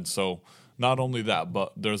 And so not only that,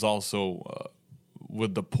 but there's also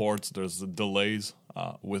with the ports, there's the delays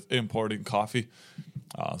with importing coffee.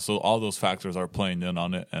 So all those factors are playing in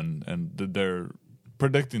on it, and they're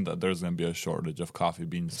predicting that there's going to be a shortage of coffee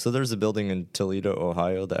beans. So there's a building in Toledo,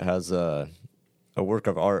 Ohio that has a work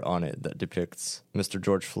of art on it that depicts Mr.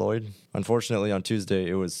 George Floyd. Unfortunately, on Tuesday,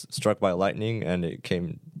 it was struck by lightning and it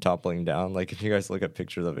came toppling down. Like, if you guys look at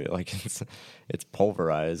pictures of it, like it's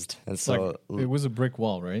pulverized. And so Like, it was a brick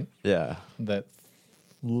wall, right? yeah. That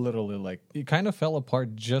literally, like, it kind of fell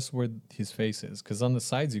apart just where his face is, because on the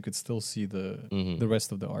sides you could still see the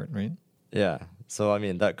rest of the art, right? Yeah. So,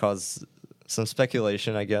 that caused some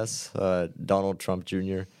speculation, I guess. Donald Trump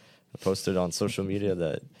Jr. posted on social media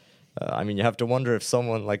that, you have to wonder if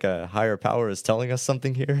someone like a higher power is telling us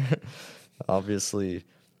something here. Obviously,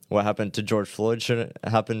 what happened to George Floyd shouldn't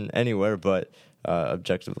happen anywhere, but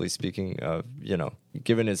objectively speaking,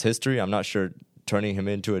 given his history, I'm not sure turning him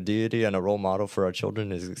into a deity and a role model for our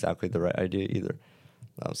children is exactly the right idea either.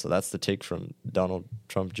 So that's the take from Donald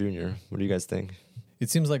Trump Jr. What do you guys think? It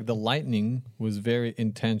seems like the lightning was very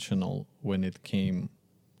intentional when it came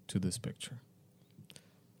to this picture.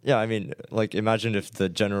 Yeah, imagine if the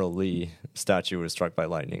General Lee statue was struck by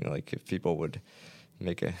lightning. Like, if people would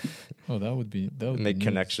make that would be make news.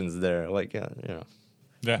 connections there. Like,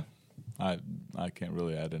 Yeah, I can't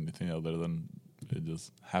really add anything other than it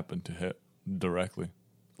just happened to hit directly.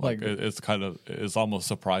 Like, it's almost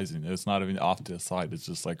surprising. It's not even off to the side. It's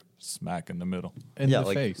just like smack in the middle. In the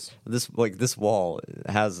like face. this wall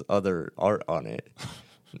has other art on it.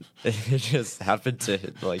 It just happened to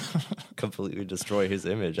completely destroy his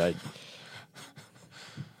image.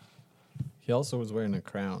 He also was wearing a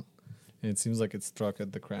crown, and it seems like it struck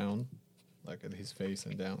at the crown, like at his face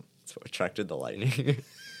and down. So attracted the lightning.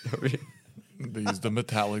 They used the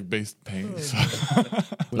metallic based paint. So.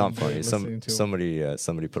 Not funny. Listening to-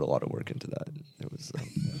 Somebody put a lot of work into that. It was.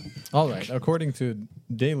 All right. According to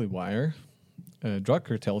Daily Wire, drug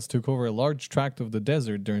cartels took over a large tract of the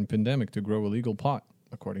desert during pandemic to grow illegal pot,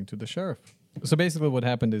 according to the sheriff. So basically what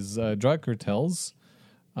happened is drug cartels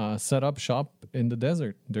set up shop in the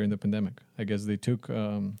desert during the pandemic. I guess they took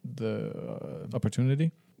the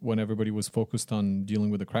opportunity when everybody was focused on dealing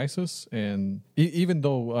with the crisis. And even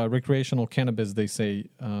though recreational cannabis, they say,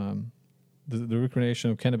 the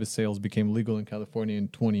recreational cannabis sales became legal in California in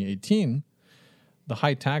 2018, the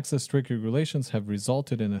high taxes, strict regulations have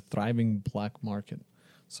resulted in a thriving black market.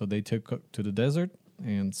 So they took to the desert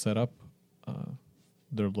and set up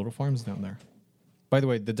their little farms down there. By the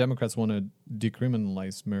way, the Democrats want to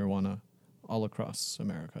decriminalize marijuana all across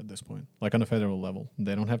America at this point, like on a federal level.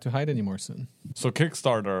 They don't have to hide anymore soon. So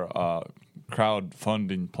Kickstarter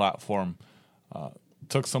crowdfunding platform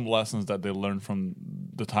took some lessons that they learned from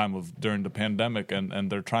the time of during the pandemic,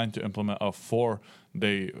 and they're trying to implement a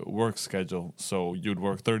 4-day work schedule. So you'd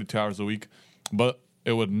work 32 hours a week, but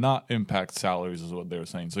it would not impact salaries, is what they were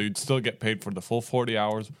saying. So you'd still get paid for the full 40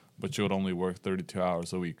 hours, but you would only work 32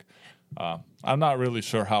 hours a week. I'm not really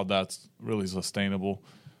sure how that's really sustainable.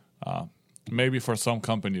 Maybe for some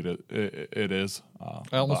company it is.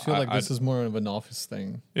 I almost feel like this is more of an office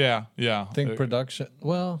thing. Yeah. I think production.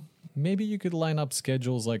 Well, maybe you could line up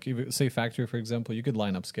schedules like, say, factory, for example. You could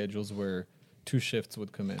line up schedules where 2 shifts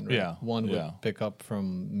would come in. Right? Yeah. One would pick up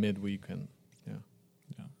from midweek, and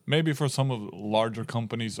maybe for some of the larger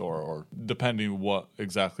companies, or depending what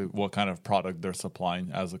kind of product they're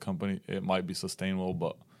supplying as a company, it might be sustainable.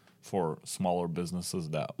 But for smaller businesses,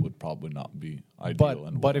 that would probably not be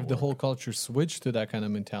ideal. But if the whole culture switched to that kind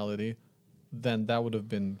of mentality, then that would have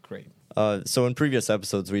been great. So in previous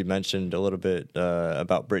episodes, we mentioned a little bit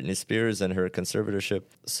about Britney Spears and her conservatorship.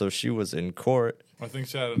 So she was in court. I think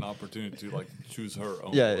she had an opportunity to like choose her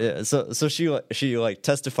own. Yeah. So she like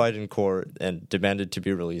testified in court and demanded to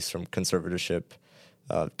be released from conservatorship,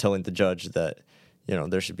 telling the judge that, you know,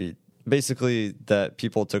 there should be basically that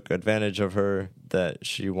people took advantage of her, that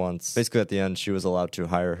she wants, basically at the end, she was allowed to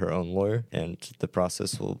hire her own lawyer, and the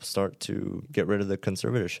process will start to get rid of the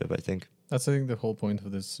conservatorship, I think. That's, I think, the whole point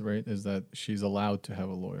of this, right, is that she's allowed to have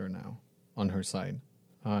a lawyer now on her side.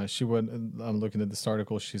 I'm looking at this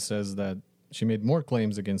article, she says that she made more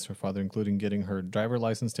claims against her father, including getting her driver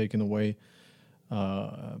license taken away.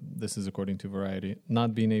 This is according to Variety.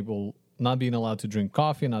 Not being allowed to drink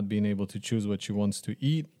coffee, not being able to choose what she wants to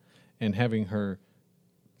eat, and having her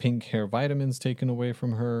pink hair vitamins taken away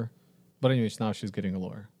from her. But anyways, now she's getting a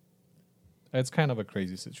lawyer. It's kind of a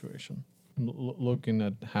crazy situation. Looking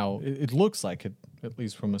at how it looks like it, at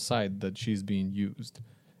least from a side, that she's being used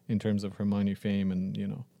in terms of her money, fame, and, you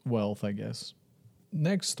know, wealth, I guess.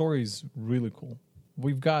 Next story is really cool.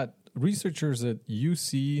 We've got researchers at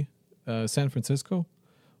UC San Francisco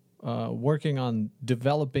working on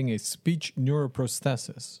developing a speech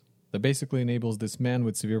neuroprosthesis that basically enables this man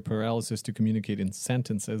with severe paralysis to communicate in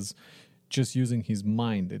sentences just using his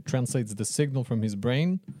mind. It translates the signal from his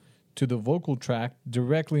brain to the vocal tract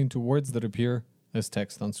directly into words that appear as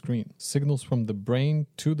text on screen. Signals from the brain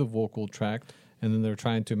to the vocal tract, and then they're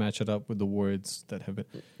trying to match it up with the words that have been...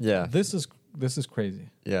 Yeah. This is crazy.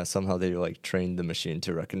 Yeah, somehow they like trained the machine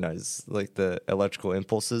to recognize like the electrical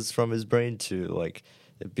impulses from his brain to like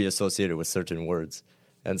be associated with certain words.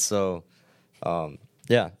 And so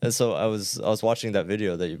and so I was watching that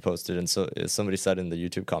video that you posted, and so somebody said in the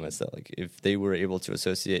YouTube comments that like if they were able to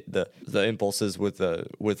associate the impulses with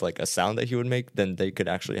like a sound that he would make, then they could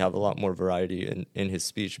actually have a lot more variety in his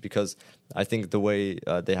speech, because I think the way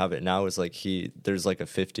they have it now is like there's like a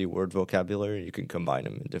 50 word vocabulary. You can combine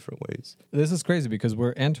them in different ways. This is crazy because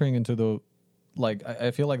we're entering into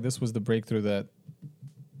I feel like this was the breakthrough that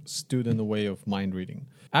stood in the way of mind reading.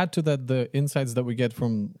 Add to that the insights that we get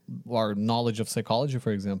from our knowledge of psychology,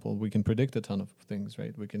 for example. We can predict a ton of things,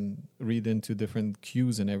 right? We can read into different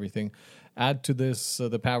cues and everything. Add to this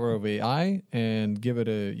the power of AI and give it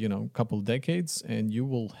a couple of decades, and you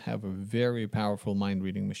will have a very powerful mind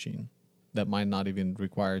reading machine that might not even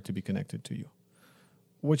require to be connected to you,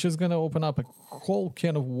 which is going to open up a whole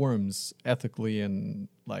can of worms ethically and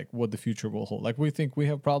like what the future will hold. Like, we think we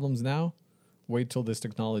have problems now. Wait till this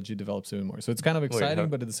technology develops even more. So it's kind of exciting,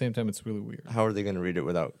 but at the same time, it's really weird. How are they going to read it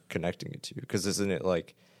without connecting it to you? Because isn't it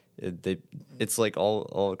like it's like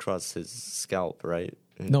all across his scalp, right?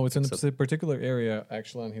 No, it's in a particular area,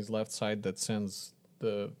 actually, on his left side that sends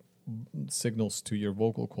the signals to your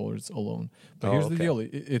vocal cords alone. But here's the deal.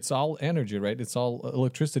 It's all energy, right? It's all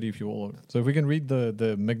electricity, if you will. So if we can read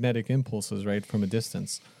the magnetic impulses, right, from a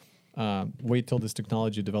distance, wait till this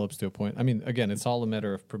technology develops to a point. I mean, again, it's all a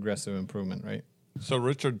matter of progressive improvement, right? So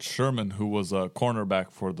Richard Sherman, who was a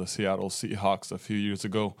cornerback for the Seattle Seahawks a few years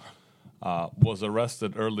ago, was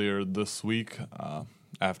arrested earlier this week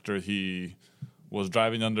after he was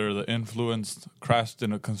driving under the influence, crashed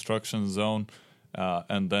in a construction zone,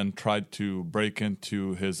 and then tried to break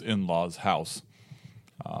into his in-laws' house.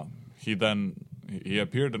 He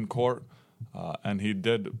appeared in court. And he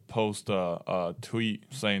did post a tweet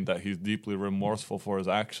saying that he's deeply remorseful for his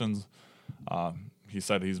actions. He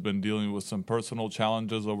said he's been dealing with some personal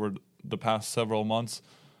challenges over the past several months.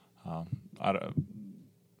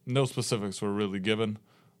 No specifics were really given,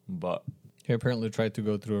 but... He apparently tried to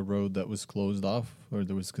go through a road that was closed off, or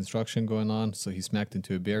there was construction going on, so he smacked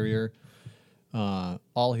into a barrier.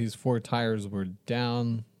 All his 4 tires were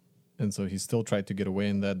down, and so he still tried to get away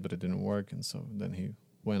in that, but it didn't work, and so then he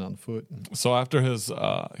went on foot. So after his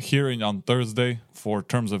hearing on Thursday, for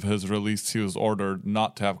terms of his release, he was ordered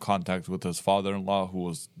not to have contact with his father-in-law, who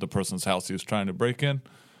was the person's house he was trying to break in,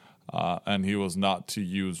 and he was not to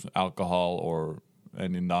use alcohol or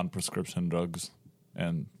any non-prescription drugs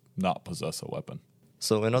and not possess a weapon.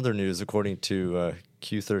 So in other news, according to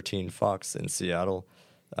Q13 Fox in Seattle,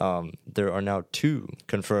 there are now 2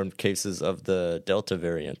 confirmed cases of the Delta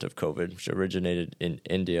variant of COVID, which originated in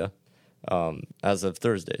India as of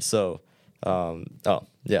Thursday. So,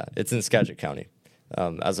 it's in Skagit County,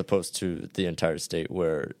 as opposed to the entire state,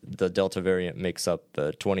 where the Delta variant makes up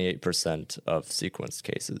 28% of sequenced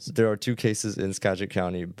cases. There are 2 cases in Skagit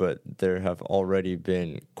County, but there have already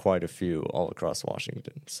been quite a few all across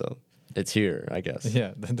Washington. So it's here, I guess.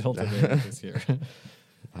 Yeah, the Delta variant is here.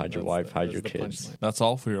 Hide your wife, hide your kids. punchline. That's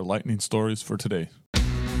all for your lightning stories for today.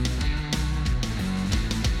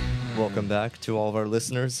 Welcome back to all of our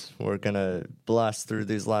listeners. We're going to blast through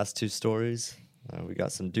these last 2 stories. We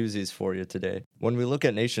got some doozies for you today. When we look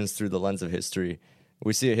at nations through the lens of history,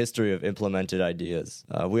 we see a history of implemented ideas.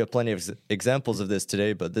 We have plenty of examples of this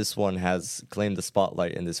today, but this one has claimed the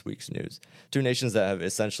spotlight in this week's news. 2 nations that have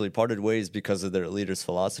essentially parted ways because of their leaders'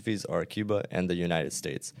 philosophies are Cuba and the United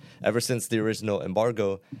States. Ever since the original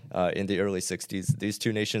embargo in the early 60s, these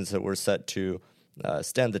 2 nations were set to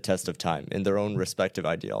stand the test of time in their own respective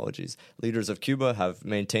ideologies. Leaders of Cuba have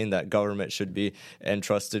maintained that government should be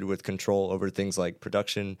entrusted with control over things like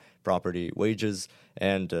production, property, wages,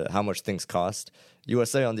 and how much things cost.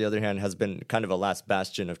 USA, on the other hand, has been kind of a last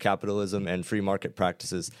bastion of capitalism and free market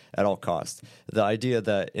practices at all costs. The idea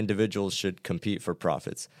that individuals should compete for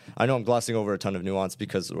profits. I know I'm glossing over a ton of nuance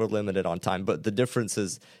because we're limited on time, but the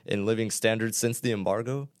differences in living standards since the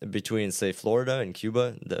embargo between, say, Florida and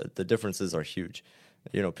Cuba, the differences are huge.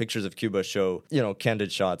 Pictures of Cuba show,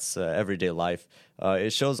 candid shots, everyday life.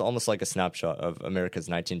 It shows almost like a snapshot of America's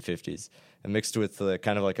 1950s, mixed with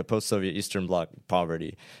kind of like a post-Soviet Eastern Bloc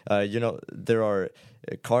poverty. There are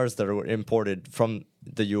cars that are imported from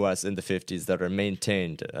the U.S. in the 50s that are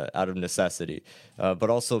maintained out of necessity, but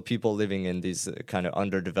also people living in these kind of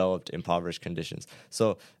underdeveloped, impoverished conditions.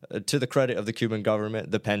 So to the credit of the Cuban government,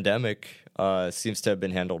 the pandemic seems to have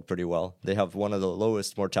been handled pretty well. They have one of the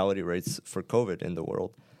lowest mortality rates for COVID in the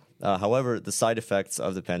world. However, the side effects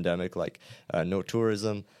of the pandemic, like no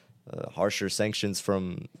tourism, harsher sanctions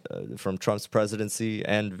from Trump's presidency,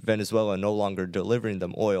 and Venezuela no longer delivering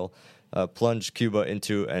them oil, plunged Cuba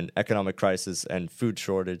into an economic crisis and food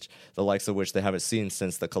shortage, the likes of which they haven't seen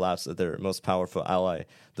since the collapse of their most powerful ally,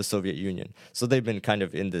 the Soviet Union. So they've been kind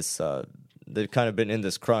of in this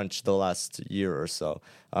crunch the last year or so.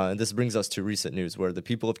 And this brings us to recent news where the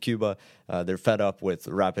people of Cuba, they're fed up with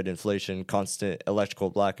rapid inflation, constant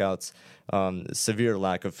electrical blackouts, severe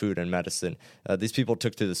lack of food and medicine. These people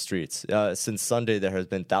took to the streets. Since Sunday, there has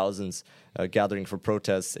been thousands gathering for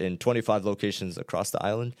protests in 25 locations across the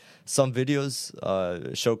island. Some videos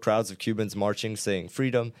show crowds of Cubans marching, saying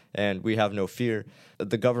freedom and we have no fear.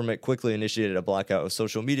 The government quickly initiated a blackout of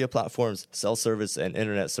social media platforms, cell service, and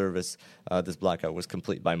internet service. This blackout was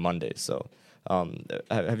complete by Monday. So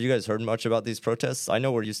have you guys heard much about these protests? I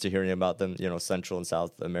know we're used to hearing about them, Central and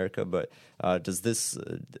South America, but does this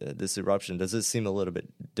eruption, does it seem a little bit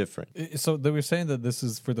different? So they were saying that this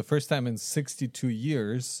is for the first time in 62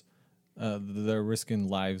 years, they're risking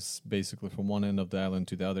lives basically from one end of the island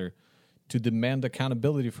to the other to demand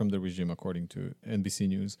accountability from the regime, according to NBC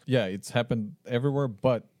News. Yeah, it's happened everywhere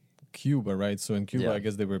but Cuba, right? So in Cuba, I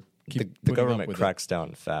guess they were the government cracks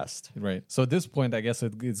down fast. Right. So at this point, I guess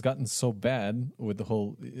it's gotten so bad with the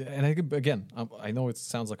whole... And I know it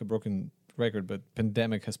sounds like a broken record, but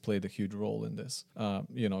pandemic has played a huge role in this.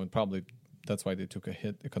 And probably that's why they took a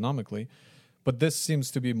hit economically. But this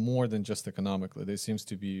seems to be more than just economically. This seems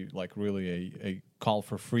to be like really a call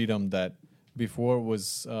for freedom that before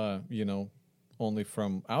was, only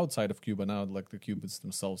from outside of Cuba. Now, like the Cubans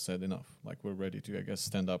themselves said, enough. Like we're ready to, I guess,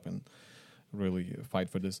 stand up and really fight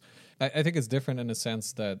for this. I think it's different in a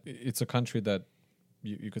sense that it's a country that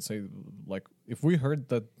you could say, like, if we heard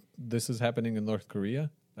that this is happening in North Korea,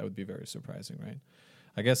 that would be very surprising, right?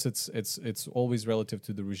 I guess it's always relative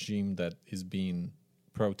to the regime that is being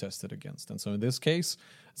protested against. And so in this case,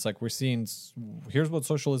 it's like we're seeing, here's what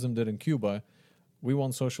socialism did in Cuba. We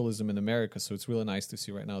want socialism in America. So it's really nice to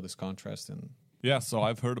see right now this contrast. Yeah, so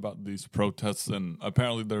I've heard about these protests, and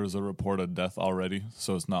apparently there's a reported death already.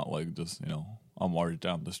 So it's not like just, a march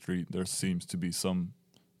down the street. There seems to be some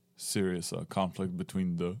serious conflict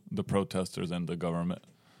between the protesters and the government.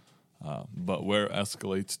 But where it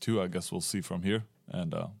escalates to, I guess we'll see from here.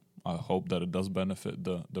 And I hope that it does benefit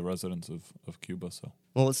the residents of Cuba. So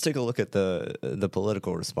Well, let's take a look at the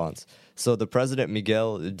political response. So the president,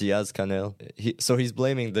 Miguel Diaz-Canel, he's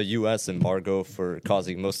blaming the U.S. embargo for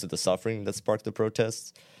causing most of the suffering that sparked the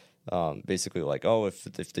protests. Basically, like, oh, if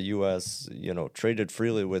the U.S. Traded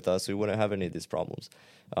freely with us, we wouldn't have any of these problems.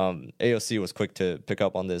 AOC was quick to pick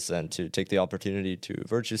up on this and to take the opportunity to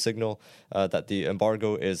virtue signal that the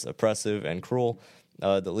embargo is oppressive and cruel.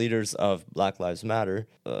 The leaders of Black Lives Matter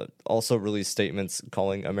also released statements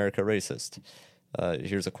calling America racist.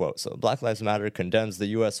 Here's a quote. So, Black Lives Matter condemns the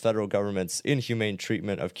U.S. federal government's inhumane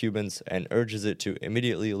treatment of Cubans and urges it to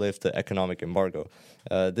immediately lift the economic embargo.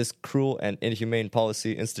 This cruel and inhumane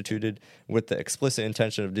policy, instituted with the explicit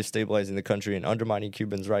intention of destabilizing the country and undermining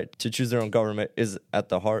Cubans' right to choose their own government, is at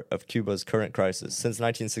the heart of Cuba's current crisis. Since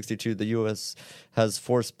 1962, the U.S. has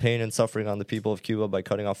forced pain and suffering on the people of Cuba by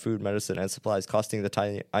cutting off food, medicine, and supplies, costing the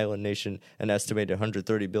tiny island nation an estimated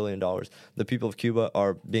 $130 billion. The people of Cuba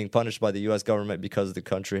are being punished by the U.S. government because the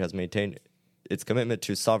country has maintained its commitment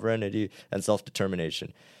to sovereignty and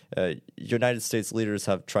self-determination. United States leaders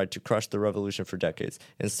have tried to crush the revolution for decades.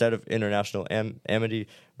 Instead of international amity,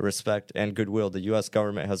 respect, and goodwill, the U.S.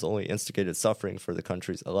 government has only instigated suffering for the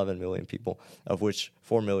country's 11 million people, of which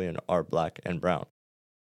 4 million are black and brown.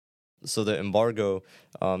 So the embargo,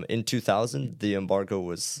 in 2000, the embargo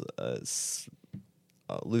was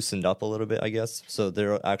loosened up a little bit, I guess. So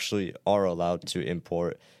they actually are allowed to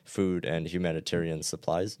import food and humanitarian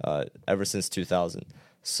supplies ever since 2000.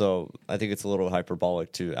 So I think it's a little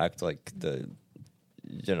hyperbolic to act like the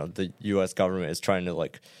U.S. government is trying to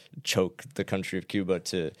like choke the country of Cuba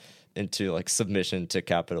into like submission to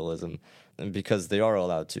capitalism. And because they are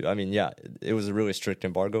allowed to. I mean, yeah, it was a really strict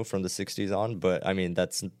embargo from the 60s on, but I mean,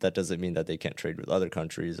 that doesn't mean that they can't trade with other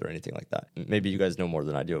countries or anything like that. Maybe you guys know more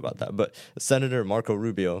than I do about that. But Senator Marco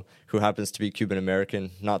Rubio, who happens to be Cuban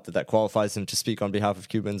American, not that qualifies him to speak on behalf of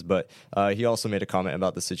Cubans, but he also made a comment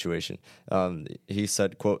about the situation. He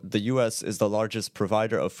said, quote, "The U.S. is the largest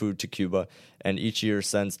provider of food to Cuba, and each year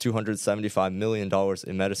sends $275 million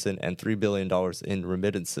in medicine and $3 billion in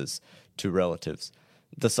remittances to relatives.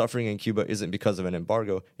 The suffering in Cuba isn't because of an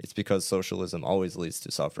embargo, it's because socialism always leads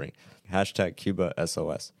to suffering. Hashtag Cuba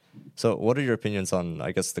SOS." So what are your opinions on,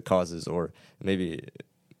 I guess, the causes, or maybe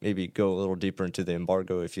go a little deeper into the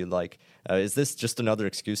embargo if you'd like? Is this just another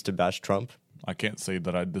excuse to bash Trump? I can't say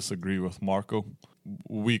that I disagree with Marco.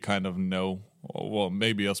 We kind of know, well,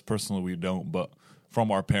 maybe us personally we don't, but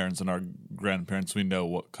from our parents and our grandparents, we know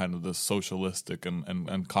what kind of this socialistic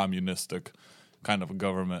and communistic kind of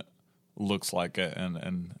government looks like it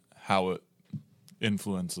and how it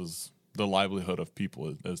influences the livelihood of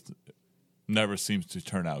people. It never seems to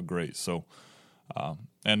turn out great. So,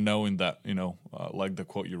 and knowing that, like the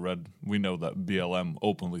quote you read, we know that BLM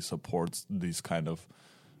openly supports these kind of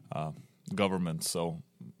governments. So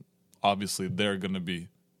obviously they're going to be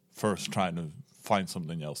first trying to find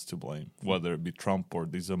something else to blame, whether it be Trump or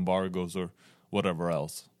these embargoes or whatever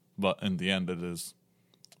else. But in the end, it is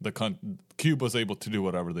Cuba's able to do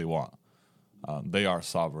whatever they want. They are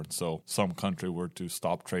sovereign, so some country were to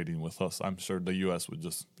stop trading with us, I'm sure the U.S. would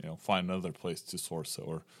just find another place to source it,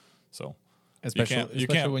 or so. Especially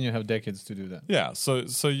when you have decades to do that. Yeah,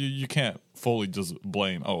 so you can't fully just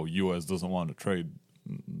blame U.S. doesn't want to trade.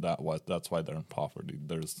 That's why they're in poverty.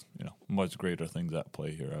 There's much greater things at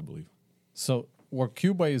play here, I believe. So where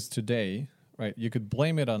Cuba is today, right? You could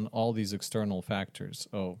blame it on all these external factors.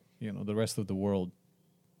 The rest of the world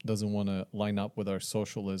doesn't want to line up with our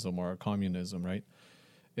socialism or our communism, right?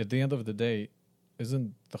 At the end of the day,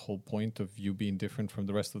 isn't the whole point of you being different from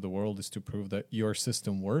the rest of the world is to prove that your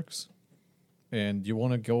system works? And you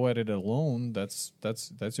want to go at it alone, that's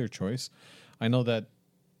your choice. I know that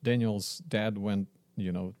Daniel's dad went,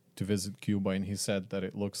 to visit Cuba, and he said that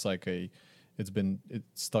it looks like it's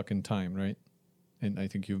stuck in time, right? And I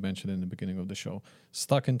think you mentioned in the beginning of the show,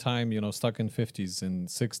 stuck in time, stuck in 50s and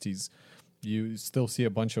 60s. You still see a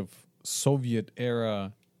bunch of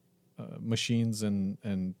Soviet-era machines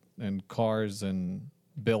and cars and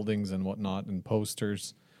buildings and whatnot and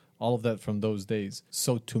posters, all of that from those days.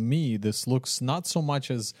 So to me, this looks not so much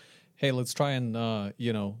as, hey, let's try and,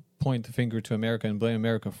 point the finger to America and blame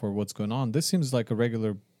America for what's going on. This seems like a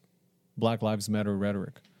regular Black Lives Matter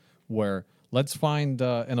rhetoric where let's find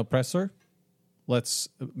an oppressor, let's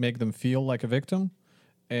make them feel like a victim,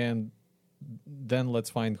 and then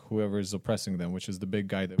let's find whoever is oppressing them, which is the big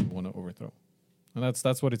guy that we want to overthrow. And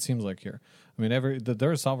that's what it seems like here. I mean,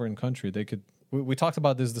 they're a sovereign country. They could. We talked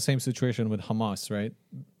about this, the same situation with Hamas, right?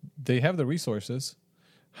 They have the resources.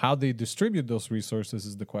 How they distribute those resources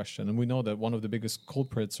is the question. And we know that one of the biggest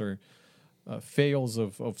culprits or fails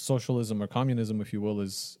of socialism or communism, if you will,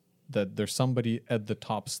 is that there's somebody at the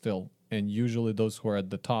top still And usually those who are at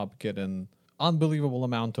the top get an unbelievable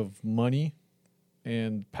amount of money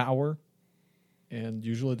and power. And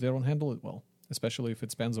usually they don't handle it well, especially if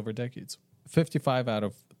it spans over decades. 55 out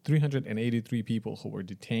of 383 people who were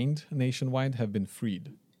detained nationwide have been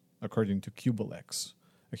freed, according to Cubalex,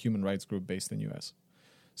 a human rights group based in the U.S.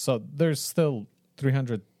 So there's still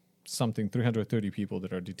 330 people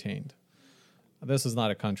that are detained. This is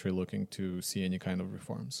not a country looking to see any kind of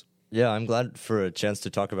reforms. Yeah, I'm glad for a chance to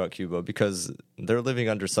talk about Cuba because they're living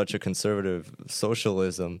under such a conservative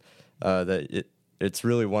socialism that it's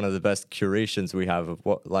really one of the best curations we have of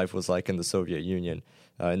what life was like in the Soviet Union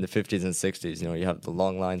in the 50s and 60s. You know, you have the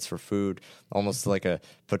long lines for food, almost like a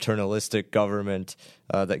paternalistic government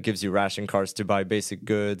that gives you ration cards to buy basic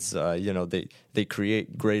goods. You know, they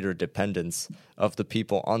create greater dependence of the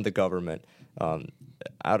people on the government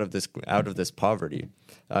out of this poverty.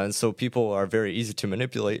 And so people are very easy to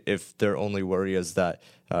manipulate if their only worry is that,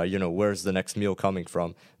 where's the next meal coming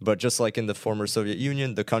from? But just like in the former Soviet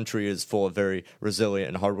Union, the country is full of very resilient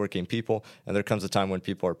and hardworking people, and there comes a time when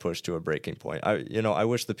people are pushed to a breaking point. I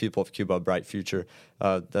wish the people of Cuba a bright future,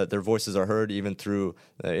 that their voices are heard even through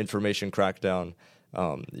information crackdown.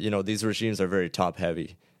 These regimes are very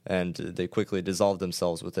top-heavy, and they quickly dissolve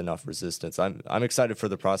themselves with enough resistance. I'm excited for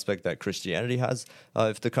the prospect that Christianity has,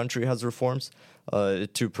 if the country has reforms,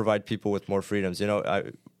 to provide people with more freedoms.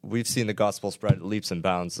 We've seen the gospel spread leaps and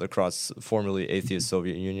bounds across formerly atheist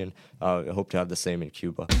Soviet Union. I hope to have the same in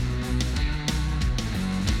Cuba.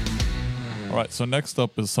 All right, so next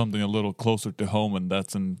up is something a little closer to home, and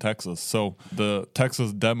that's in Texas. So the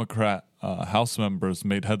Texas Democrat House members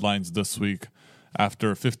made headlines this week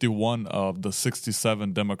after 51 of the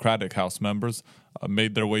 67 Democratic House members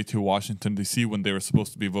made their way to Washington, D.C. when they were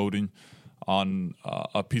supposed to be voting on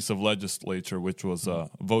a piece of legislature, which was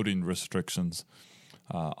voting restrictions.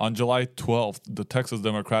 On July 12th, the Texas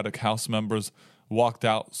Democratic House members walked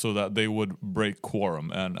out so that they would break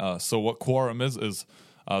quorum. And so what quorum is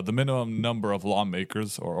the minimum number of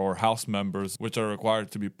lawmakers or House members which are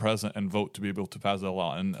required to be present and vote to be able to pass a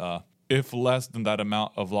law. And if less than that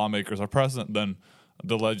amount of lawmakers are present, then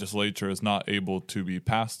the legislature is not able to be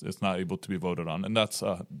passed. It's not able to be voted on. And that's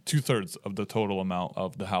 2/3 of the total amount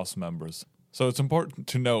of the House members. So it's important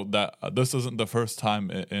to note that this isn't the first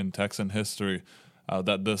time in Texan history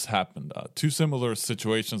that this happened. Two similar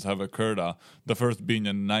situations have occurred, the first being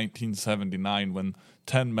in 1979 when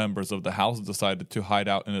 10 members of the House decided to hide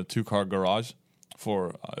out in a two-car garage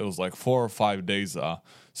for, it was like 4 or 5 days.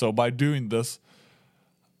 So by doing this,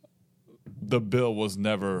 the bill was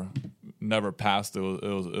never passed. It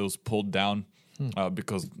was pulled down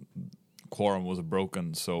because quorum was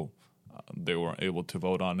broken, so they weren't able to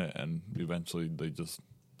vote on it, and eventually they just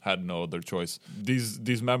had no other choice.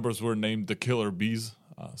 These members were named the Killer Bees.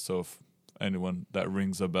 So if anyone that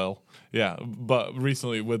rings a bell, yeah. But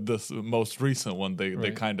recently, with this most recent one,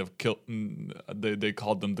 they kind of killed. They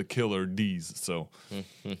called them the Killer D's. So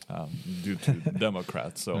due to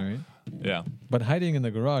Democrats. So Right. yeah. But hiding in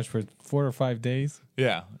the garage for 4 or 5 days?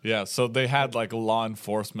 Yeah. So they had like law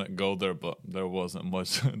enforcement go there, but there wasn't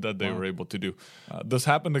much that they were able to do. This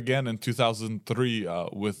happened again in 2003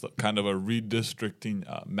 with kind of a redistricting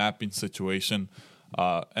mapping situation.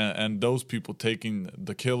 And those people taking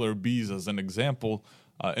the Killer Bees as an example,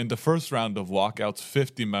 in the first round of walkouts,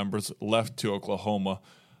 50 members left to Oklahoma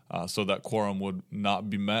so that quorum would not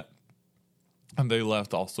be met. And they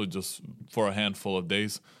left also just for a handful of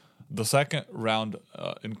days. The second round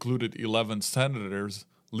included 11 senators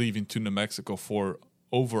leaving to New Mexico for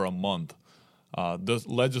over a month. The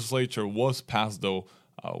legislature was passed, though,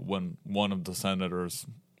 when one of the senators,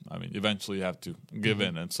 eventually you have to give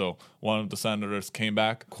in. And so one of the senators came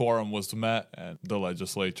back, quorum was met, and the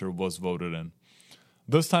legislature was voted in.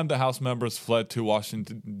 This time the House members fled to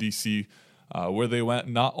Washington, D.C., where they went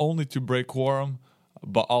not only to break quorum,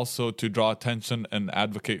 but also to draw attention and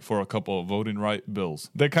advocate for a couple of voting right bills.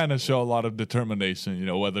 They kind of show a lot of determination,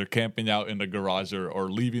 whether camping out in the garage or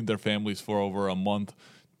leaving their families for over a month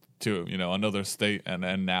to, another state, and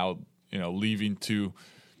then now, leaving to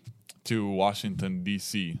Washington,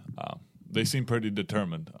 D.C. They seem pretty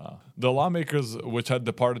determined. The lawmakers, which had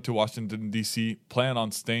departed to Washington, D.C., plan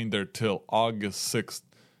on staying there till August 6th,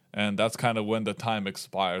 and that's kind of when the time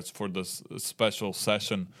expires for this special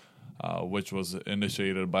session, which was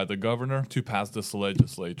initiated by the governor to pass this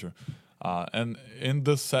legislature. And in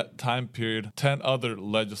this set time period, 10 other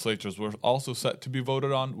legislatures were also set to be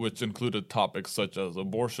voted on, which included topics such as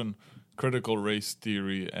abortion, critical race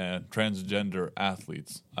theory, and transgender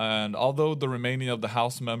athletes. And although the remaining of the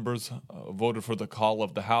House members voted for the call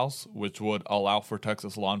of the House, which would allow for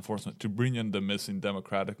Texas law enforcement to bring in the missing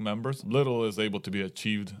Democratic members, little is able to be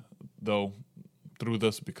achieved. though, through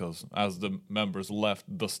this, because as the members left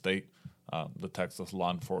the state, the Texas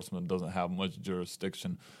law enforcement doesn't have much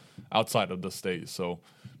jurisdiction outside of the state. So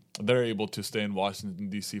they're able to stay in Washington,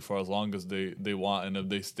 D.C. for as long as they want. And if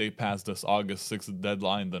they stay past this August 6th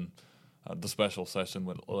deadline, then the special session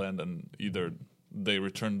will end, and either they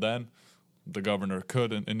return then, the governor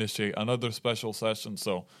could initiate another special session.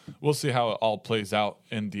 So we'll see how it all plays out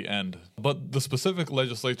in the end. But the specific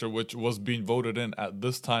legislature which was being voted in at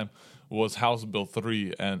this time was House Bill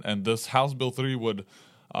 3. And this House Bill 3 would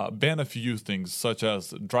ban a few things, such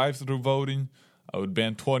as drive-through voting. It would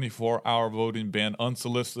ban 24-hour voting, ban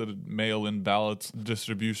unsolicited mail-in ballots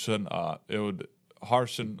distribution. It would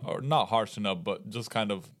not harshen up, but just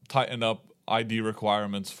kind of tighten up ID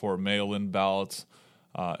requirements for mail-in ballots.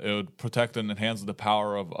 It would protect and enhance the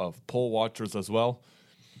power of poll watchers as well.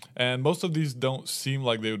 And most of these don't seem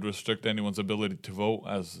like they would restrict anyone's ability to vote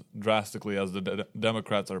as drastically as the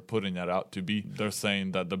Democrats are putting it out to be. They're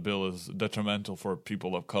saying that the bill is detrimental for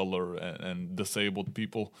people of color and disabled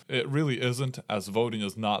people. It really isn't, as voting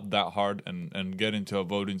is not that hard, and getting to a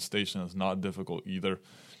voting station is not difficult either.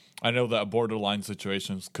 I know that borderline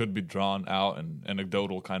situations could be drawn out and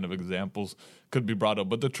anecdotal kind of examples could be brought up,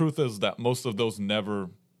 but the truth is that most of those never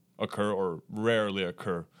occur or rarely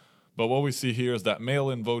occur. But what we see here is that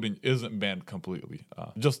mail-in voting isn't banned completely,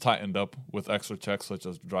 just tightened up with extra checks such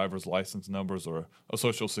as driver's license numbers or a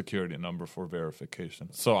social security number for verification.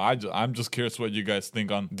 So I'm just curious what you guys think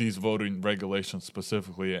on these voting regulations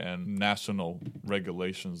specifically and national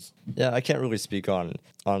regulations. Yeah, I can't really speak on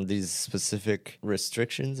these specific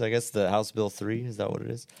restrictions. I guess the House Bill 3, is that what it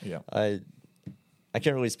is? Yeah. I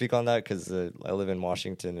can't really speak on that because I live in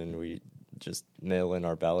Washington and we just mail in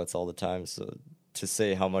our ballots all the time, so to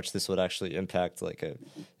say how much this would actually impact like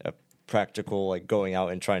a practical like going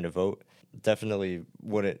out and trying to vote, definitely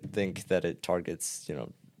wouldn't think that it targets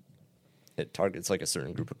like a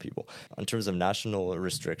certain group of people. In terms of national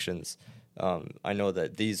restrictions, I know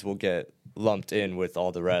that these will get lumped in with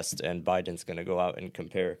all the rest, and Biden's going to go out and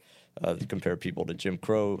compare people to Jim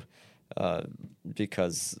Crow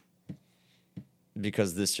because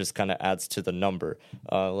this just kind of adds to the number.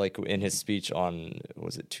 Like in his speech on,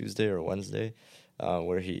 was it Tuesday or Wednesday,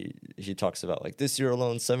 where he talks about like this year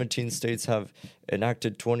alone, 17 states have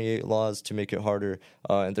enacted 28 laws to make it harder,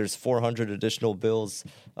 and there's 400 additional bills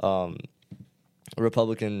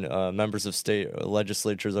Republican members of state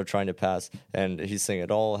legislatures are trying to pass, and he's saying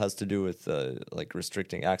it all has to do with like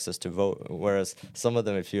restricting access to vote. Whereas some of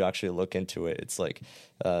them, if you actually look into it, it's like,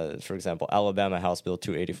 for example, Alabama House Bill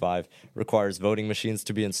 285 requires voting machines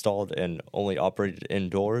to be installed and only operated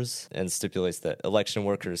indoors, and stipulates that election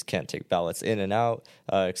workers can't take ballots in and out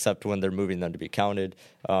except when they're moving them to be counted.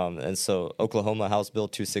 And so Oklahoma House Bill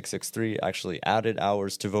 2663 actually added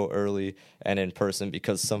hours to vote early and in person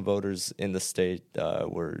because some voters in the state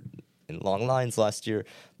were in long lines last year.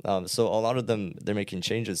 So a lot of them, they're making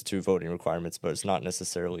changes to voting requirements, but it's not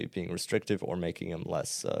necessarily being restrictive or making them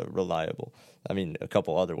less reliable. I mean, a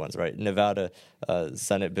couple other ones, right? Nevada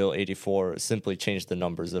Senate Bill 84 simply changed the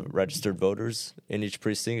numbers of registered voters in each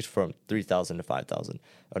precinct from 3,000 to 5,000.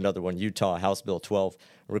 Another one, Utah House Bill 12,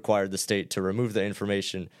 required the state to remove the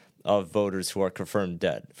information of voters who are confirmed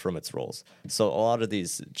dead from its rolls. So a lot of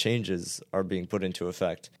these changes are being put into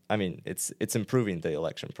effect. I mean, it's improving the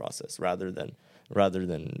election process rather than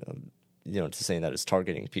to saying that it's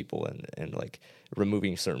targeting people and like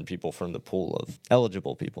removing certain people from the pool of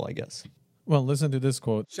eligible people, I guess. Well, listen to this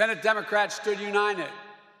quote. Senate Democrats stood united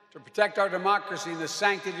to protect our democracy and the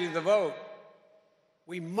sanctity of the vote.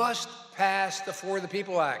 We must pass the For the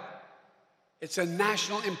People Act. It's a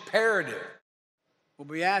national imperative. We'll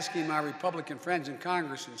be asking my Republican friends in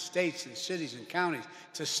Congress and states and cities and counties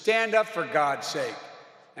to stand up for God's sake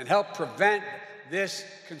and help prevent this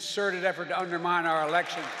concerted effort to undermine our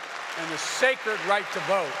election and the sacred right to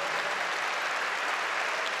vote.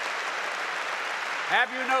 Have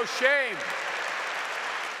you no shame?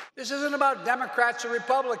 This isn't about Democrats or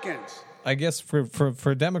Republicans. I guess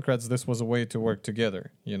for Democrats, this was a way to work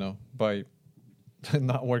together, by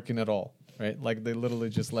not working at all, right? Like they literally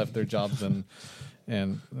just left their jobs and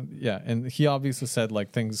he obviously said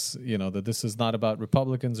like things, that this is not about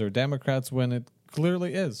Republicans or Democrats when it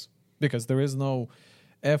clearly is, because there is no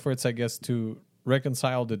efforts, I guess, to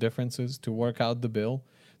reconcile the differences, to work out the bill.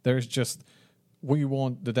 There's just,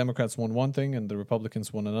 the Democrats want one thing and the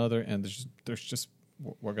Republicans want another, and we're just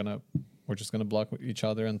gonna block each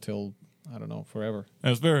other until, I don't know, forever.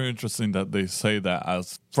 And it's very interesting that they say that,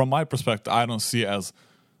 as from my perspective, I don't see it as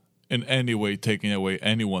in any way taking away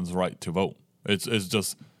anyone's right to vote. It's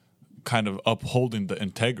just kind of upholding the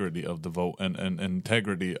integrity of the vote and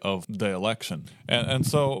integrity of the election. And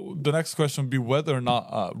so the next question would be whether or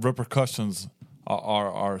not repercussions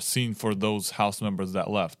are seen for those House members that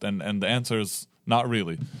left. And the answer is not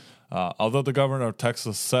really. Although the governor of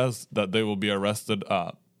Texas says that they will be arrested,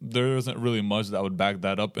 there isn't really much that would back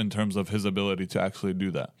that up in terms of his ability to actually do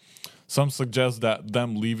that. Some suggest that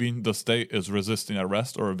them leaving the state is resisting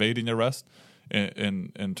arrest or evading arrest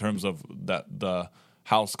in terms of that the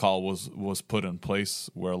house call was put in place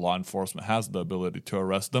where law enforcement has the ability to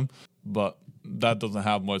arrest them, but that doesn't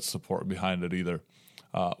have much support behind it either.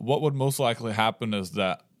 What would most likely happen is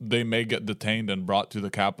that they may get detained and brought to the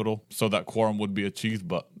Capitol so that quorum would be achieved,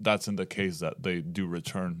 but that's in the case that they do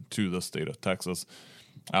return to the state of Texas.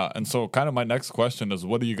 And so kind of my next question is,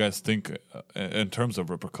 what do you guys think in terms of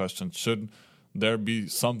repercussions? Should there be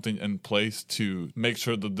something in place to make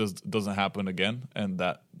sure that this doesn't happen again and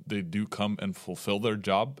that they do come and fulfill their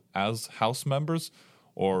job as House members?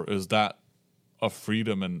 Or is that a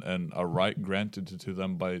freedom and a right granted to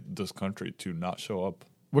them by this country to not show up?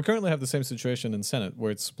 We currently have the same situation in Senate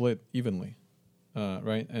where it's split evenly,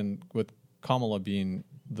 right? And with Kamala being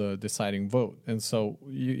the deciding vote. And so,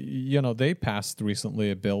 you know, they passed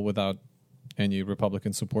recently a bill without any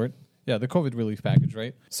Republican support. Yeah, the COVID relief package,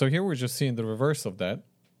 right? So here we're just seeing the reverse of that.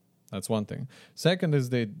 That's one thing. Second is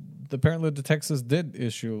apparently the Texas did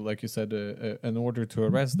issue, like you said, an order to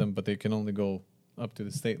arrest them, but they can only go up to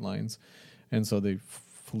the state lines. And so they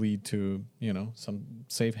flee to, you know, some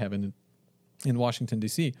safe haven in Washington,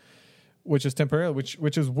 D.C., which is temporary,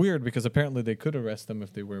 which is weird because apparently they could arrest them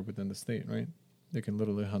if they were within the state, right? They can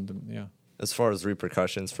literally hunt them, yeah. As far as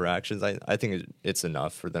repercussions for actions, I think it's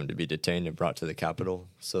enough for them to be detained and brought to the Capitol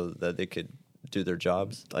so that they could do their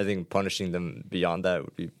jobs. I think punishing them beyond that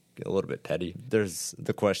would be a little bit petty. There's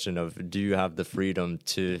the question of, do you have the freedom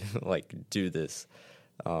to, like, do this?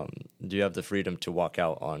 Do you have the freedom to walk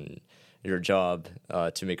out on your job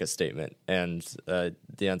to make a statement? And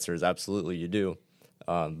the answer is absolutely you do.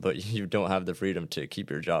 But you don't have the freedom to keep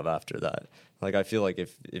your job after that. Like, I feel like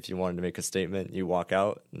if you wanted to make a statement, you walk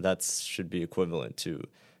out, that should be equivalent to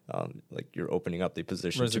like you're opening up the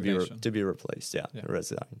position to be replaced. Yeah,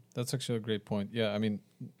 resign. That's actually a great point. Yeah, I mean,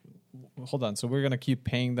 hold on. So we're going to keep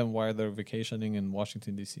paying them while they're vacationing in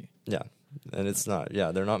Washington, D.C. Yeah, and it's not,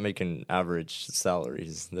 they're not making average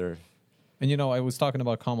salaries. And, you know, I was talking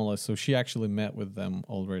about Kamala, so she actually met with them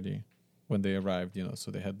already when they arrived, you know,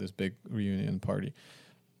 so they had this big reunion party,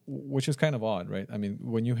 which is kind of odd, right? I mean,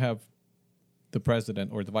 when you have the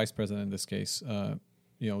president or the vice president in this case,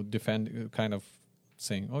 you know, kind of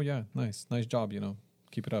saying, oh, yeah, nice job, you know,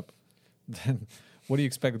 keep it up. Then what do you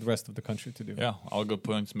expect the rest of the country to do? Yeah, all good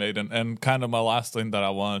points made. And kind of my last thing that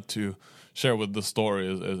I wanted to share with the story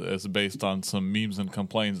is based on some memes and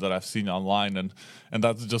complaints that I've seen online. And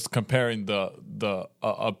that's just comparing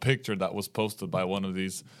a picture that was posted by one of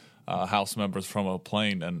these House members from a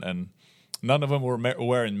plane, and none of them were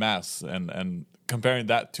wearing masks, and comparing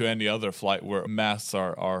that to any other flight where masks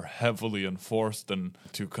are heavily enforced, and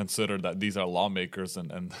to consider that these are lawmakers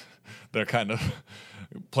and they're kind of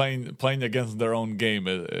playing against their own game,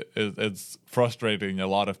 it's frustrating a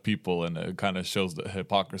lot of people, and it kind of shows the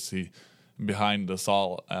hypocrisy behind this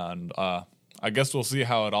all. And I guess we'll see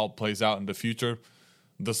how it all plays out in the future.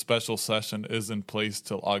 The special session is in place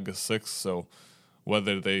till August 6th, so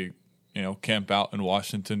whether they, you know, camp out in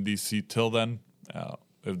Washington, D.C. till then,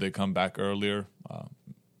 if they come back earlier,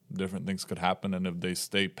 different things could happen. And if they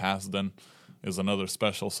stay past then, is another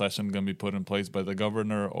special session going to be put in place by the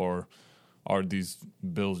governor, or are these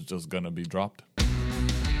bills just going to be dropped?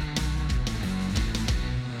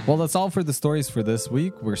 Well, that's all for the stories for this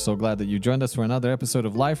week. We're so glad that you joined us for another episode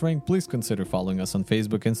of LifeRank. Please consider following us on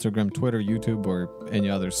Facebook, Instagram, Twitter, YouTube, or any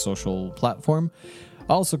other social platform.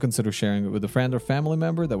 Also consider sharing it with a friend or family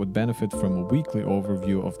member that would benefit from a weekly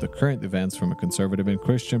overview of the current events from a conservative and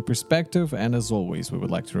Christian perspective. And as always, we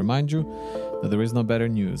would like to remind you that there is no better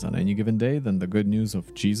news on any given day than the good news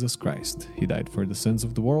of Jesus Christ. He died for the sins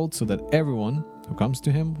of the world so that everyone who comes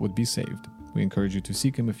to him would be saved. We encourage you to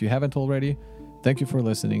seek him if you haven't already. Thank you for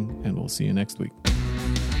listening, and we'll see you next week.